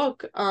end of her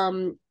book.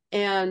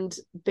 And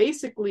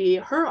basically,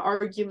 her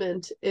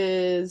argument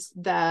is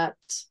that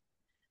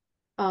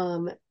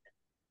um,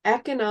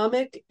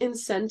 economic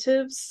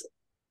incentives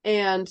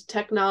and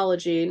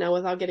technology, now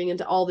without getting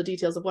into all the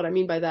details of what I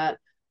mean by that,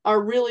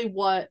 are really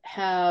what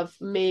have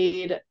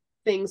made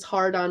things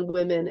hard on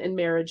women in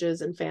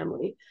marriages and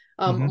family,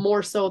 Mm-hmm.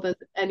 more so than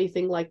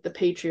anything like the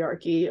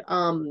patriarchy.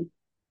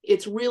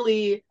 It's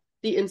really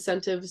the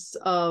incentives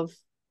of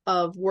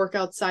work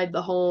outside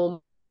the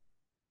home,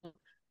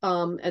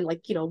 and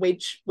like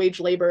wage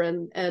labor,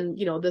 and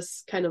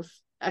this kind of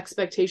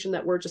expectation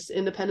that we're just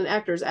independent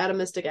actors,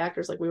 atomistic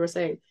actors, like we were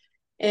saying.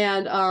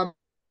 And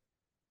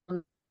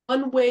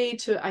one way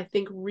to, I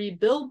think,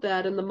 rebuild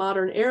that in the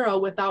modern era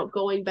without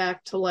going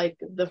back to like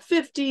the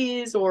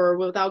 50s, or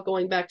without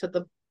going back to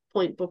the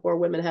point before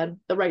women had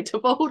the right to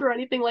vote or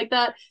anything like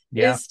that,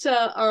 Yeah. is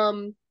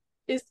to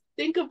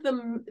think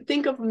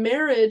of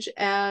marriage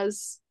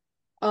as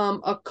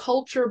a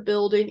culture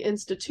building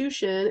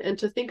institution, and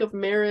to think of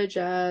marriage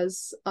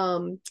as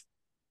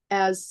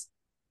as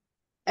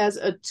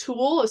a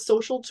tool, a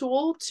social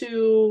tool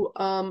to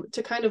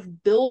kind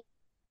of build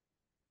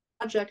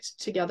a project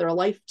together, a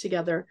life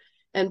together,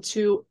 and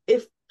to,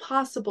 if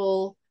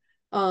possible,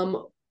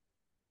 um,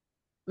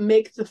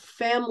 make the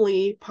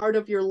family part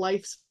of your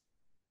life's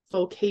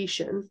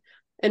vocation.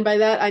 And by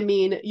that I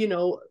mean,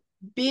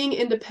 being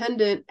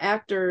independent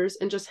actors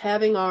and just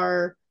having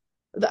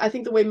I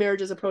think the way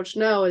marriage is approached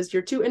now is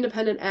you're two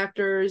independent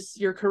actors,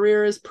 your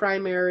career is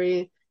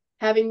primary,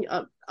 having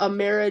a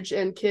marriage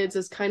and kids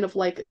is kind of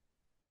like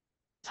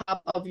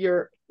top of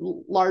your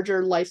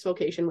larger life's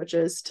vocation, which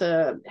is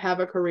to have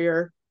a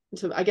career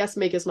I guess,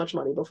 make as much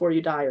money before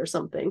you die or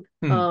something.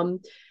 Hmm.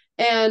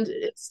 And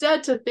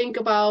instead to think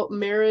about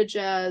marriage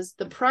as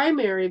the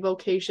primary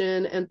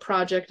vocation and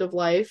project of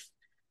life,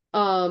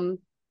 um,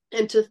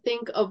 and to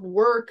think of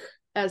work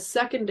as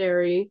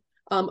secondary,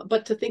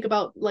 but to think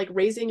about like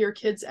raising your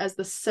kids as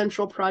the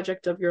central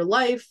project of your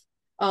life,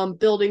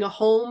 building a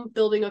home,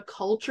 building a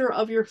culture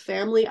of your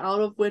family out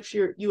of which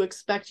you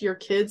expect your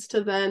kids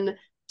to then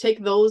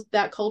take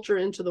that culture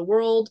into the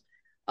world.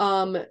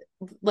 Um,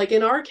 like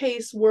in our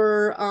case,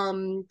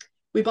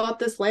 we bought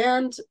this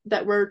land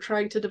that we're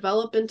trying to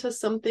develop into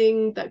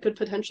something that could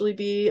potentially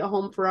be a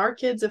home for our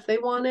kids if they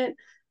want it.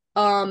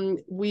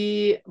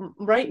 We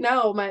right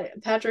now, my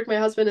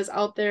husband is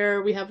out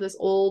there. We have this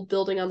old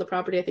building on the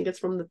property. I think it's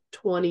from the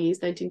 20s,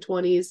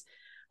 1920s.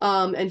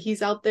 And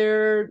he's out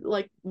there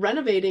like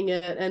renovating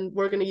it, and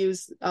we're going to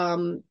use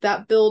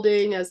that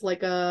building as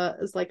like a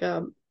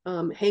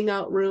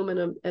hangout room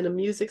and a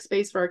music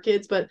space for our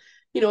kids. But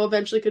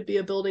eventually could be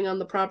a building on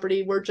the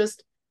property. We're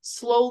just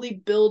slowly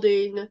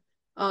building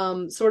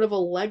sort of a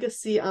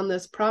legacy on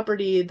this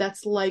property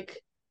that's like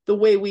the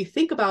way we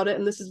think about it,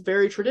 and this is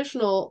a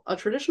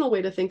traditional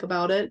way to think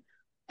about it,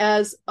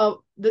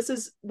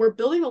 we're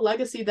building a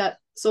legacy that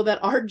so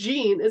that our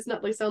gene is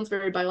not like sounds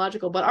very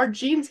biological, but our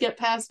genes get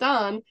passed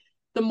on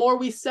the more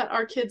we set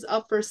our kids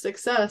up for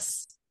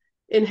success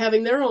in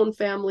having their own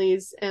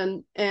families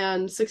and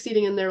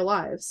succeeding in their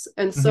lives.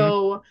 And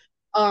so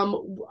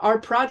our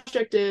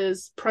project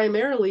is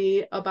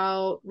primarily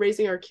about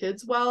raising our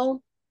kids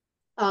well,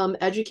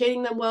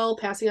 educating them well,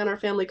 passing on our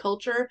family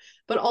culture,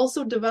 but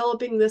also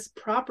developing this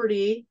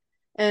property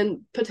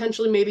and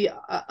potentially maybe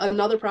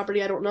another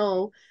property, I don't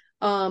know,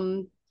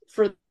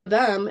 for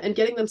them and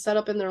getting them set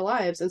up in their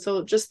lives. And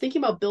so just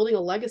thinking about building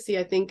a legacy,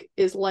 I think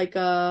is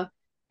a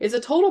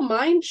total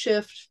mind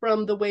shift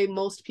from the way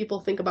most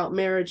people think about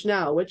marriage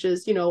now, which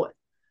is,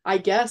 I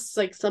guess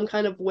like some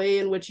kind of way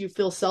in which you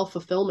feel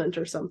self-fulfillment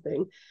or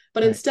something.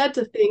 But instead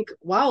to think,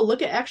 wow,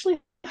 look at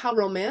actually how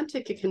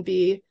romantic it can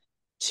be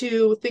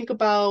to think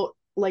about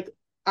like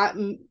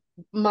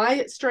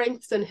my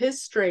strengths and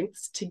his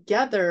strengths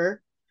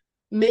together,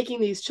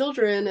 making these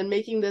children and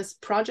making this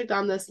project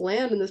on this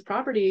land and this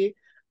property.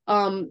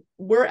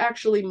 We're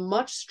actually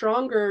much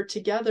stronger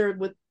together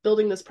with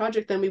building this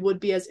project than we would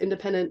be as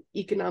independent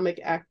economic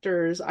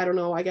actors. I don't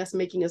know, I guess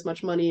making as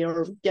much money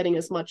or getting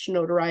as much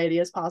notoriety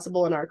as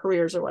possible in our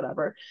careers or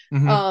whatever.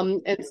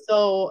 And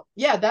so,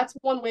 yeah, that's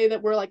one way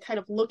that we're like kind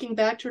of looking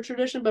back to a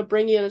tradition, but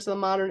bringing it into the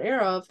modern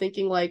era of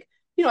thinking like,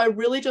 I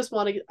really just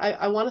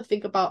I want to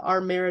think about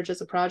our marriage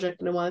as a project,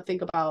 and I want to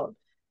think about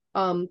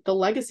the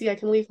legacy I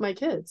can leave my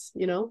kids.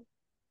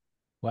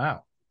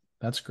 Wow,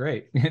 that's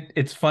great.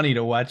 It's funny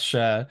to watch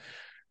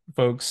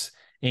folks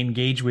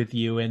engage with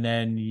you, and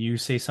then you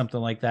say something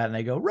like that, and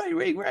they go right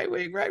wing, right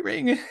wing, right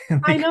wing, and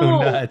they I go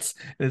know. nuts.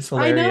 It's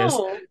I hilarious.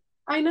 know.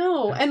 I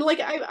know. And like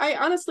I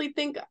honestly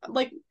think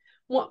like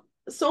what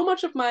so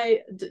much of my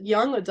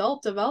young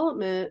adult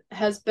development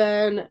has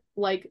been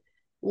like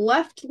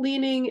left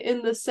leaning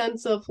in the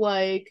sense of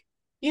like,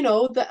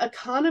 the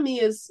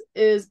economy is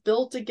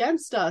built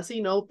against us.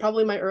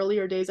 Probably my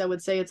earlier days I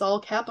would say it's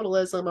all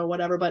capitalism or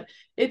whatever, but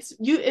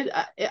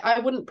I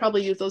wouldn't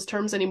probably use those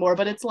terms anymore,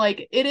 but it's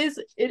like it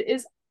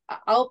is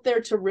out there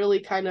to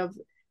really kind of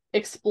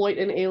exploit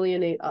and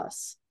alienate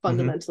us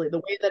fundamentally, the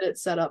way that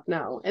it's set up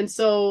now. And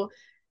so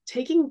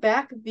taking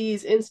back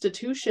these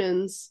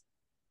institutions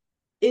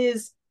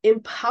is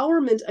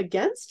empowerment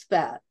against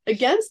the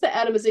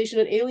atomization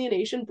and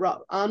alienation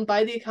brought on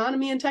by the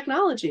economy and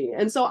technology.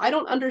 And so I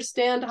don't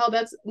understand how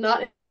that's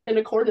not in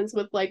accordance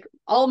with like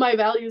all my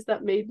values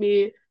that made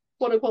me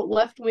quote unquote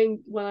left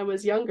wing when I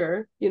was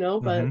younger,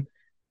 but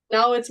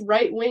now it's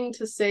right wing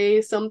to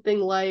say something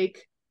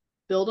like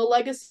build a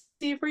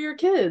legacy for your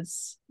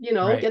kids,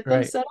 Right, get them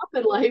right. set up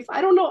in life.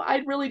 I don't know. I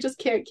really just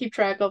can't keep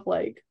track of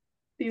like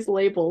these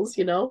labels.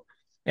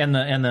 And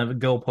the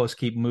goalposts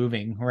keep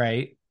moving,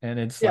 right? And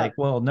it's Yeah. like,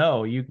 well,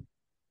 no, you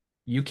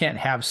can't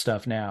have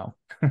stuff now.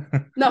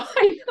 No,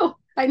 I know.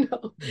 I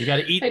know. You got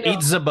to I eat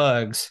know. the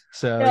bugs.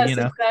 So, Yes,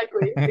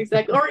 exactly.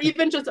 Exactly. Or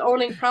even just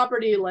owning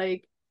property.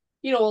 Like,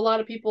 a lot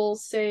of people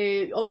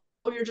say, oh,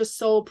 you're just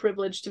so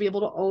privileged to be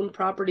able to own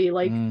property.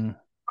 Like, Mm,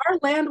 our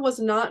land was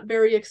not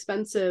very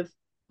expensive.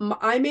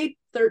 I made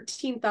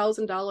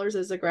 $13,000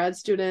 as a grad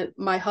student.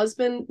 My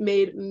husband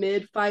made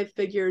mid five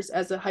figures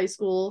as a high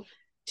school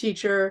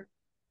teacher.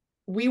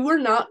 We were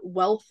not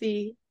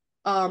wealthy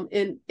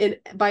in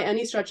by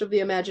any stretch of the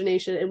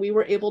imagination, and we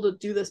were able to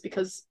do this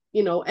because,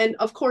 and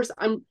of course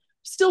I'm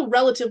still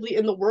relatively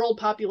in the world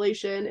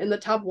population in the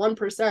top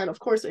 1%, of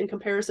course, in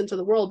comparison to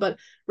the world, but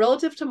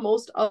relative to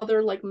most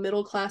other like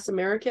middle class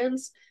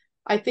Americans,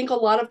 I think a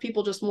lot of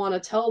people just want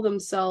to tell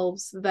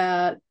themselves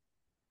that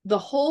the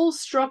whole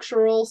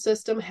structural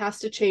system has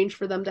to change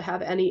for them to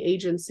have any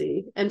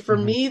agency. And for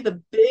mhm. me,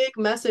 the big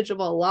message of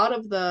a lot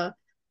of the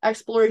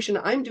exploration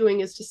I'm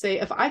doing is to say,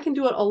 if I can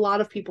do it, a lot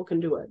of people can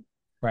do it.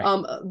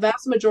 Right.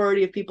 Vast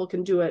majority of people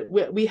can do it.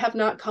 We have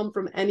not come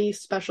from any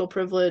special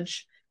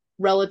privilege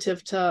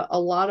relative to a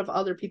lot of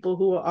other people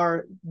who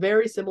are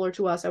very similar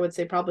to us. I would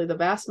say probably the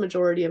vast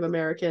majority of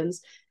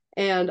Americans.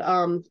 And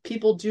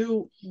people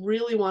do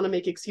really want to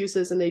make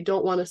excuses, and they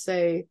don't want to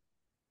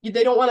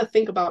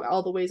think about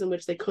all the ways in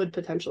which they could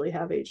potentially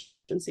have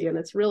agency. And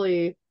it's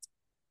really,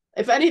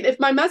 if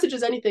my message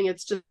is anything,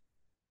 it's just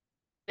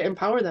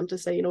empower them to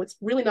say, it's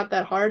really not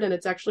that hard, and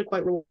it's actually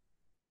quite rewarding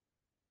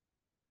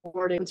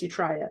once you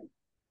try it.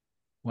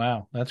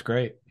 Wow, that's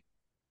great.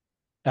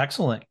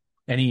 Excellent.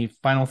 Any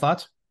final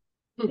thoughts?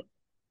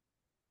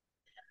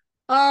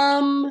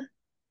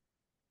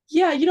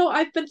 Yeah,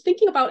 I've been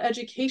thinking about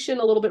education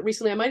a little bit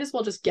recently. I might as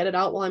well just get it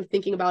out while I'm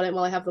thinking about it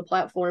while I have the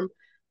platform.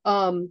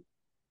 Um,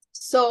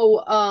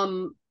 so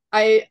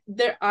I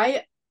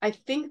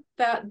think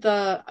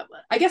that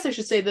I guess I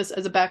should say this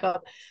as a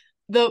backup.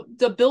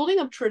 The building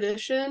of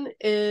tradition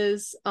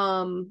is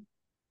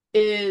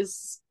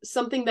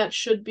something that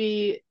should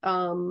be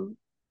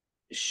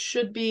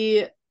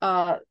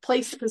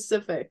place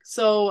specific.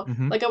 So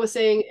like I was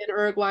saying, in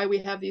Uruguay, we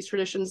have these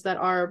traditions that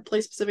are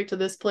place specific to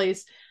this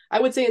place. I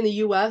would say in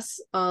the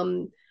US,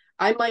 I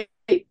might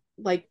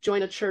like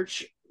join a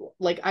church.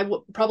 Like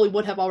probably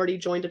would have already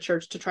joined a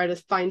church to try to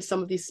find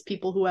some of these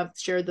people who have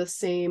shared the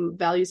same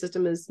value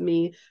system as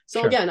me.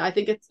 So again, I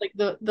think it's like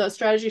the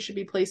strategy should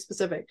be place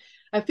specific.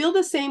 I feel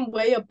the same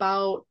way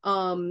about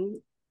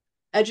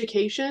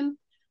education.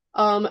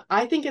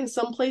 I think in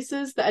some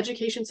places the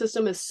education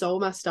system is so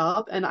messed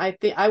up, and I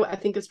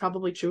think it's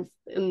probably true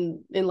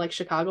in like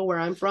Chicago, where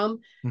I'm from,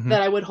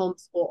 that I would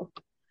homeschool.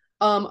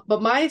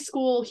 But my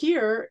school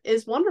here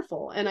is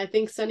wonderful, and I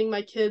think sending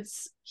my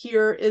kids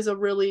here is a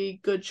really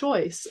good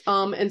choice.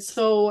 And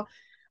so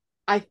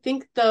I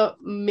think another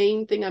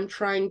main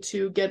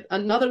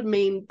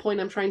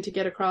point I'm trying to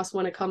get across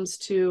when it comes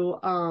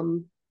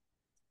to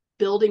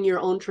building your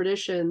own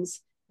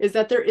traditions is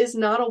that there is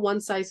not a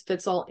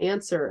one-size-fits-all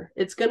answer.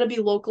 It's going to be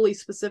locally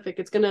specific.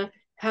 It's going to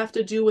have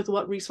to do with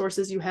what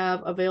resources you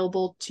have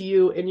available to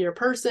you in your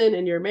person,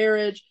 in your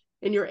marriage,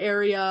 in your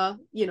area,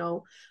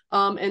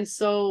 and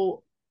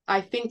so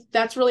I think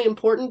that's really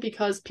important,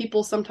 because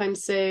people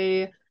sometimes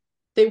say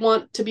they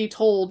want to be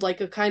told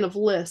like a kind of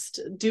list,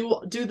 do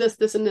this,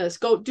 this, and this,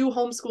 go do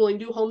homeschooling,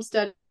 do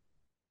homestead.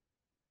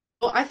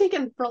 Well, I think,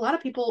 and for a lot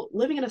of people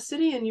living in a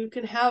city, and you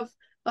can have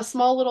a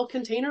small little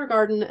container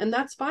garden, and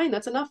that's fine,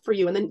 that's enough for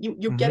you, and then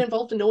you get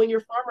involved in knowing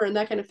your farmer and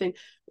that kind of thing.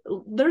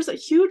 There's a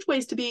huge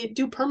ways to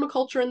do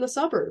permaculture in the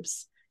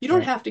suburbs. You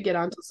don't have to get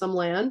onto some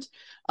land.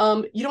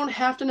 You don't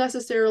have to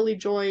necessarily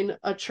join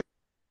a church.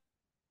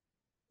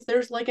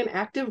 There's like an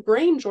active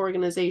Grange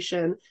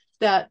organization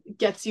that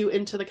gets you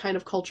into the kind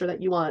of culture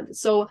that you want.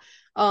 So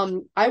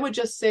I would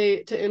just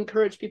say to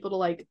encourage people to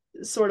like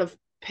sort of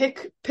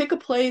pick a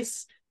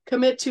place,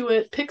 commit to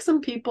it, pick some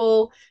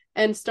people,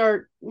 and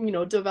start,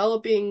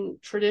 developing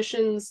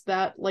traditions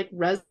that like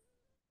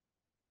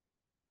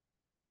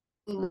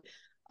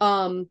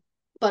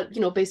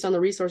but based on the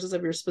resources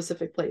of your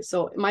specific place.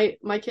 So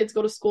my kids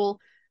go to school,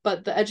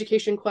 but the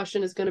education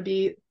question is going to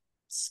be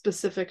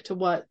specific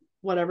to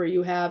whatever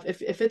you have.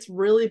 If it's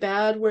really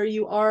bad where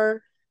you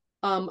are,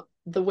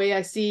 the way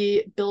I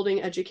see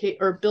building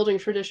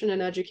tradition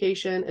and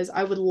education is,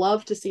 I would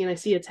love to see, and I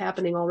see it's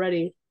happening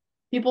already,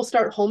 people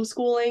start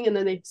homeschooling, and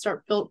then they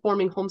start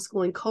forming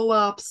homeschooling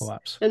co-ops.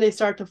 Then they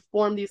start to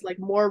form these like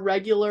more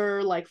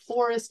regular like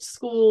forest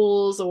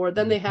schools, or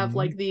then they have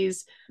like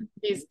these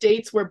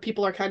dates where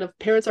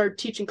parents are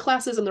teaching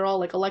classes, and they're all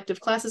like elective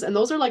classes, and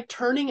those are like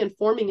turning and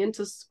forming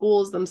into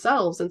schools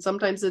themselves. And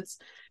sometimes it's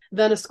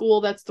then a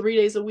school that's 3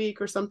 days a week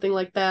or something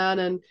like that.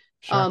 And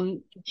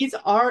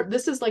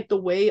this is like the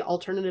way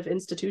alternative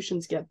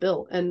institutions get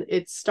built. And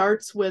it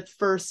starts with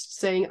first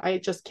saying, I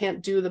just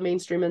can't do the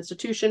mainstream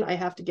institution, I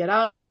have to get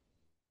out.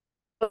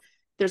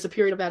 There's a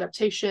period of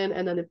adaptation,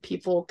 and then the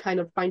people kind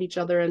of find each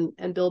other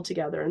and build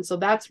together. And so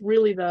that's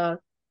really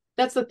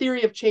that's the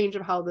theory of change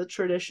of how the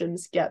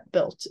traditions get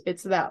built.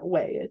 It's that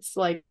way. It's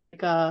like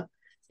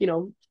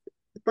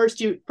first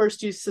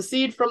you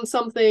secede from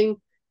something,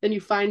 then you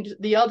find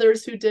the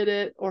others who did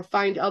it, or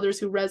find others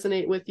who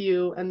resonate with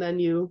you, and then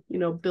you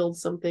build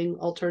something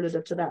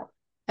alternative to that.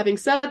 Having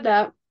said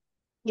that,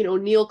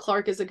 Neil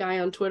Clark is a guy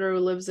on Twitter who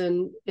lives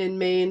in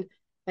Maine,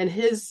 and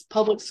his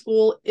public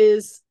school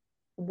is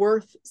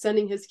worth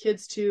sending his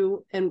kids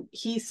to, and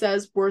he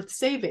says worth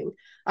saving.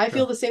 I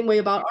feel the same way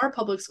about our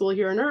public school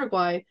here in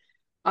Uruguay.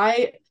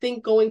 I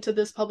think going to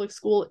this public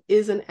school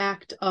is an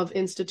act of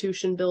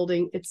institution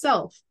building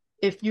itself.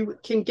 If you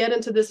can get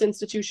into this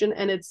institution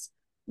and it's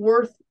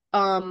worth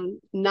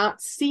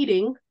not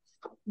seating,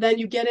 then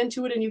you get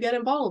into it and you get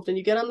involved and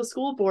you get on the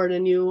school board,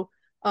 and you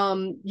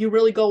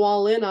really go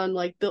all in on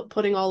like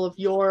putting all of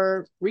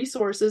your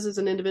resources as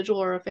an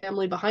individual or a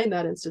family behind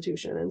that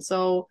institution. And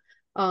so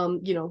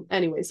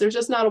anyways, there's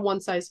just not a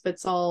one size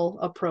fits all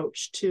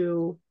approach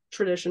to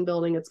tradition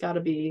building. It's got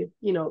to be,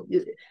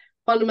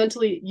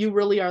 fundamentally, you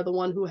really are the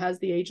one who has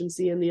the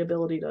agency and the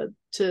ability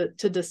to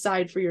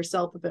decide for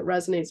yourself if it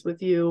resonates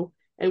with you,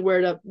 and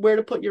where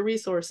to put your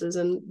resources,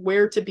 and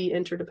where to be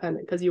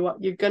interdependent, because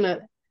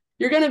you're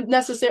you're going to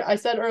necessarily, I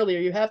said earlier,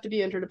 you have to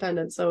be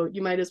interdependent. So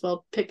you might as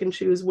well pick and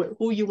choose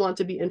who you want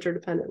to be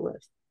interdependent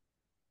with.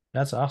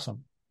 That's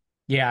awesome.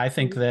 Yeah, I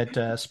think that,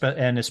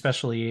 and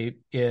especially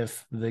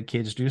if the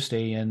kids do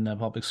stay in the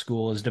public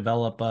schools,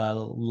 develop a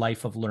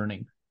life of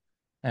learning,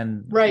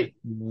 and Right.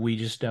 we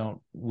just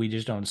don't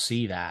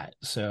see that.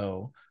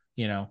 So,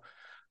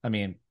 I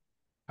mean,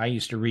 I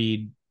used to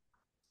read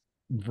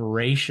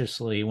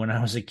voraciously when I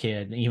was a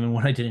kid, even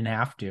when I didn't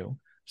have to.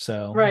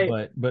 So, Right.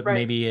 but Right.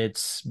 maybe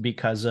it's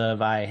because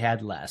of I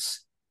had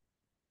less,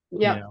 you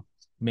Yep. know,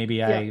 maybe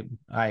Yep.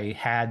 I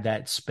had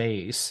that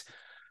space,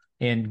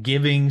 and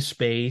giving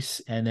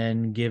space and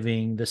then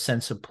giving the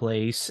sense of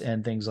place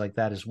and things like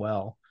that as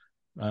well,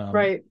 um,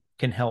 Right.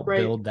 can help Right.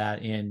 build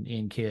that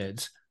in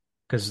kids,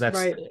 because that's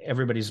Right.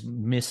 everybody's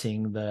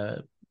missing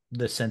the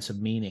sense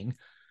of meaning,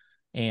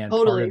 and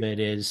part of Totally. it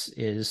is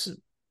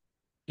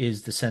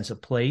the sense of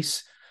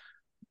place,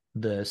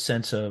 the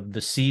sense of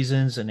the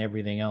seasons and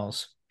everything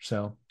else.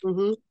 So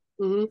Hmm.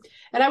 Hmm.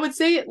 And I would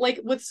say, like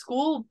with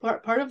school,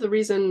 part of the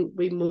reason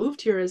we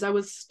moved here is I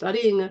was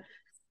studying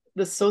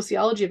the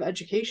sociology of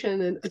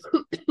education and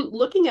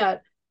looking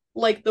at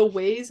like the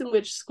ways in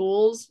which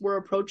schools were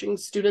approaching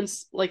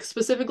students, like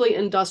specifically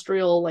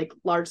industrial, like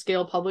large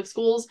scale public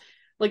schools.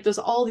 Like there's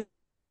all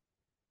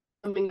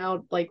coming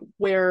out like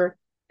where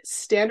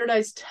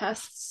standardized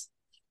tests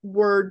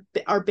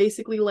are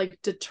basically like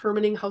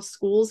determining how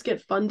schools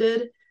get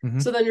funded.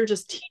 So mhm. then you're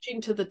just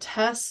teaching to the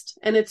test,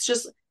 and it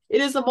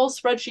is the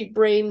most spreadsheet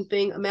brain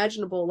thing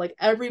imaginable. Like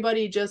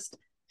everybody just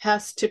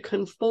has to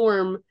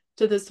conform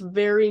to this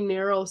very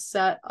narrow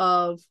set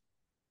of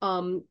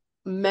um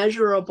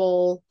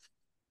measurable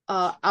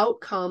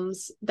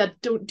outcomes that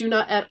do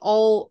not at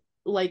all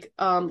like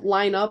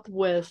line up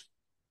with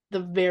the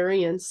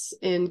variance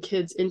in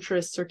kids'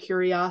 interests or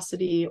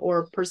curiosity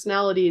or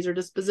personalities or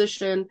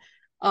disposition.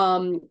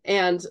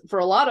 And for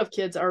a lot of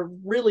kids are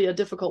really a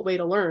difficult way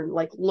to learn,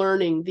 like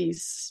learning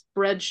these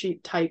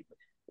spreadsheet type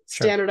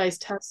Sure.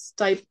 standardized test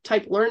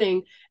type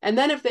learning. And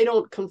then if they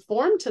don't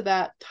conform to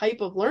that type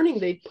of learning,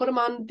 they put them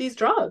on these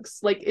drugs.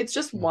 Like it's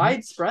just Mhm.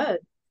 widespread.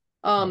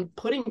 Right.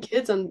 Putting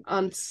kids on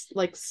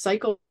like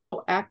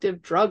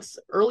psychoactive drugs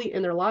early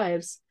in their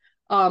lives,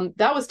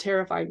 that was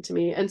terrifying to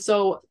me. And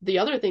so the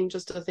other thing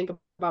just to think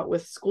about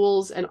with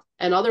schools and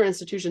other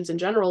institutions in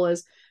general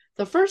is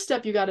the first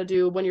step you got to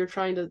do when you're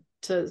trying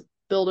to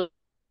build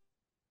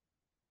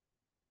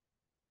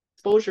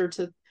exposure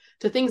to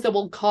things that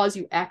will cause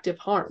you active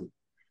harm.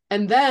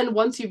 And then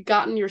once you've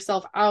gotten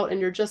yourself out and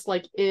you're just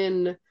like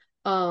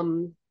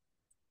um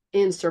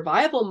in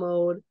survival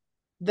mode,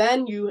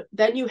 you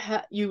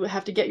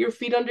have to get your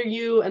feet under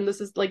you. And this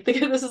is like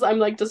this is I'm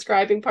like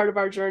describing part of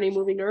our journey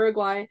moving to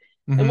Uruguay.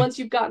 And Mhm. once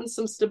you've gotten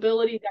some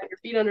stability, got your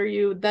feet under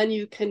you, then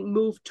you can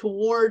move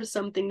toward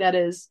something that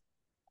is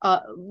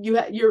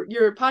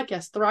your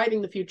podcast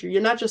thriving the future.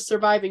 You're not just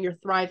surviving, you're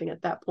thriving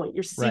at that point.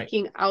 You're Right.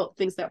 seeking out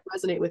things that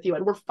resonate with you,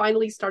 and we're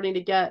finally starting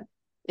to get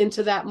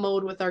into that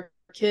mode with our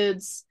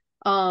kids.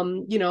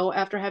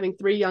 After having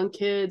three young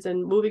kids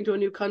and moving to a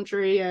new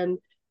country and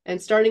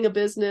starting a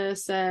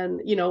business.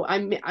 And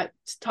I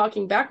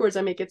talking backwards,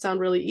 I make it sound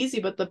really easy,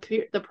 but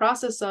the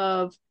process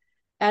of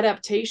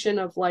adaptation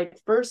of like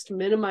first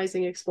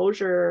minimizing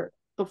exposure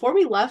before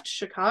we left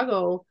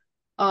Chicago,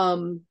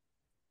 um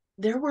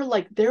there were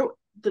like there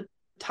the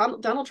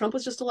Donald Trump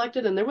was just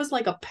elected, and there was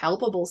like a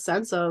palpable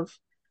sense of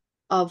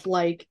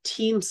like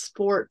team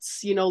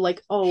sports,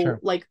 like, oh, Sure.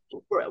 like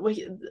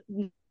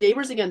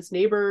neighbors against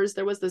neighbors.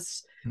 There was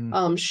this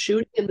Mm.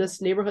 shooting in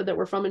this neighborhood that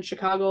we're from in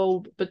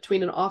Chicago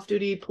between an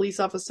off-duty police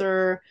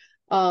officer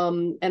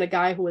and a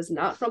guy who was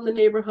not from the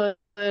neighborhood,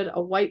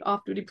 a white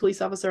off-duty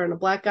police officer and a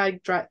black guy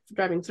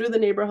driving through the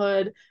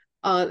neighborhood.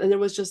 And there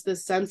was just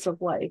this sense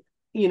of like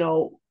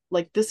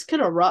this could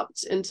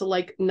erupt into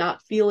like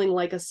not feeling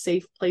like a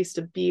safe place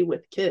to be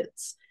with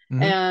kids.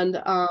 Mhm.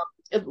 And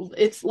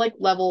it's like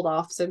leveled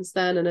off since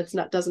then, and it's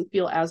not doesn't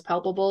feel as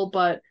palpable.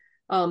 But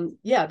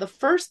yeah, the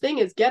first thing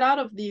is get out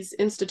of these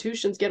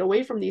institutions, get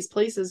away from these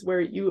places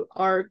where you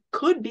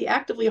could be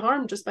actively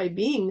harmed just by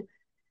being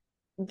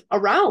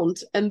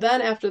around. And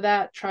then after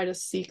that, try to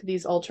seek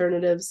these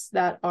alternatives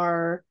that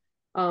are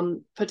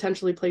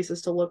potentially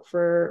places to look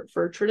for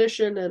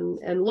tradition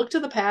and look to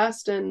the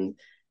past. And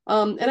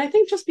I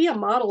think just be a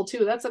model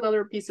too. That's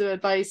another piece of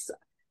advice.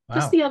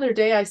 Just Wow. the other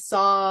day I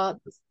saw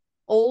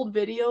old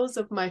videos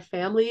of my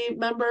family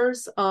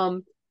members.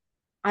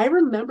 I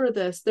remember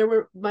this.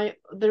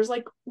 There's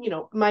like,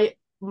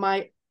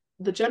 my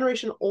the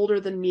generation older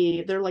than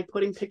me, they're like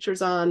putting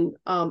pictures on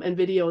and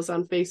videos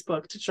on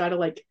Facebook to try to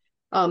like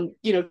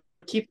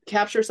keep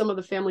capture some of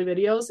the family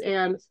videos.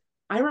 And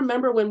I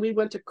remember when we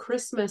went to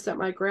Christmas at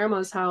my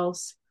grandma's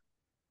house,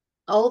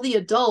 all the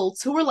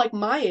adults who were like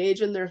my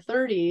age in their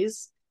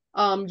 30s,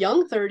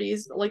 young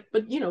 30s, like,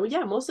 but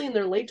yeah, mostly in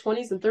their late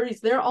 20s and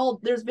 30s,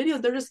 there's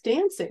videos, they're just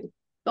dancing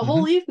the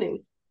whole Mhm.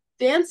 evening,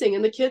 dancing,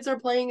 and the kids are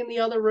playing in the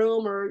other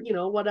room, or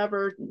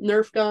whatever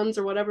Nerf guns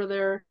or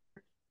whatever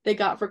they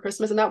got for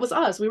Christmas. And that was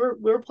us. We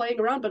were playing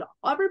around,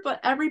 but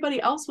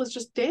everybody else was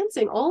just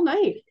dancing all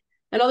night.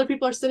 and other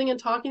people are sitting and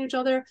talking to each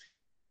other.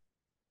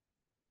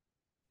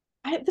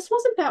 This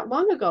wasn't that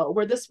long ago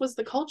where this was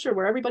the culture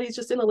where everybody's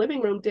just in the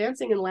living room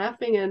dancing and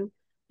laughing and,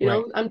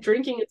 Right. I'm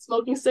drinking and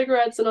smoking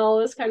cigarettes and all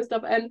this kind of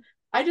stuff. And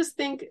I just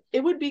think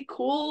it would be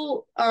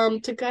cool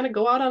to kind of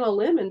go out on a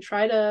limb and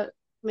try to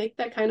make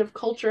that kind of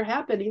culture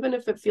happen, even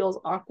if it feels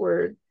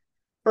awkward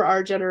for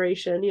our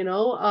generation,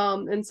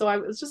 And so I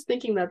was just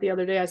thinking that the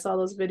other day I saw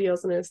those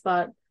videos and I just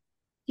thought,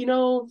 you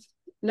know,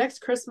 next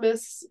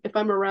Christmas, if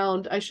I'm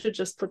around, I should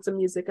just put some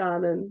music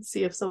on and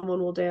see if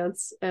someone will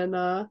dance. And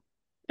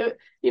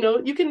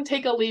you can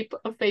take a leap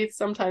of faith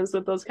sometimes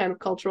with those kind of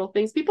cultural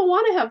things. People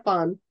want to have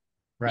fun, you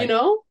Right.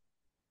 know?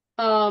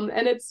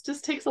 And it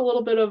just takes a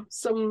little bit of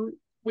some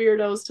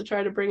weirdos to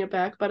try to bring it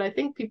back, but I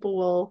think people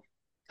will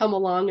come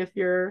along if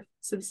you're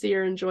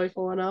sincere and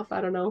joyful enough.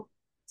 I don't know.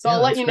 So Yeah,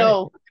 I'll let that's you great.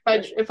 know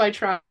if I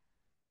try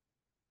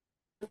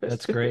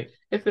That's great.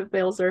 if it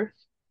fails or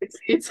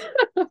succeeds.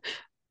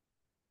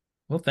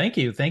 Well, thank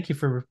you. Thank you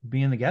for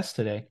being the guest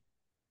today.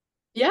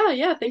 Yeah,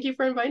 yeah. Thank you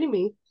for inviting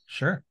me.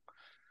 Sure.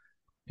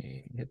 Let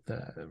me hit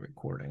the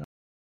recording.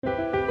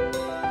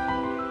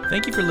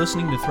 Thank you for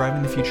listening to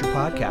Thriving the Future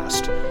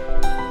podcast.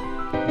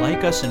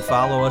 Like us and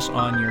follow us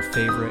on your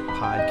favorite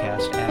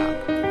podcast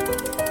app.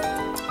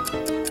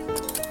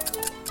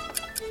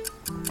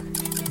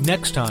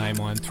 Next time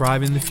on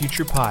Thriving the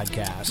Future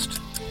podcast.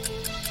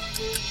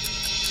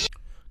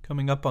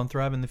 Coming up on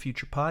Thriving the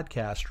Future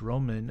podcast,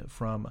 Roman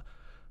from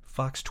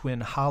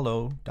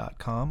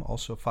foxtwinhollow.com,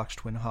 also Fox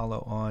Twin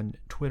Hollow on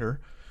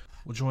Twitter,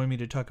 will join me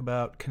to talk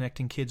about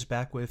connecting kids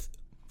back with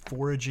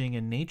foraging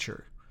and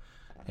nature.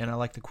 And I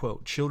like the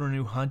quote, "Children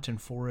who hunt and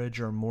forage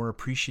are more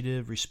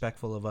appreciative,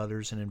 respectful of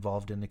others, and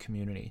involved in the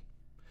community."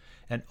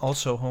 And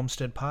also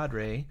Homestead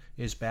Padre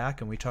is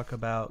back, and we talk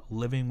about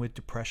living with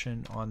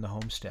depression on the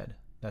homestead.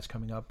 That's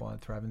coming up on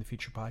Thriving the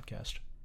Future podcast.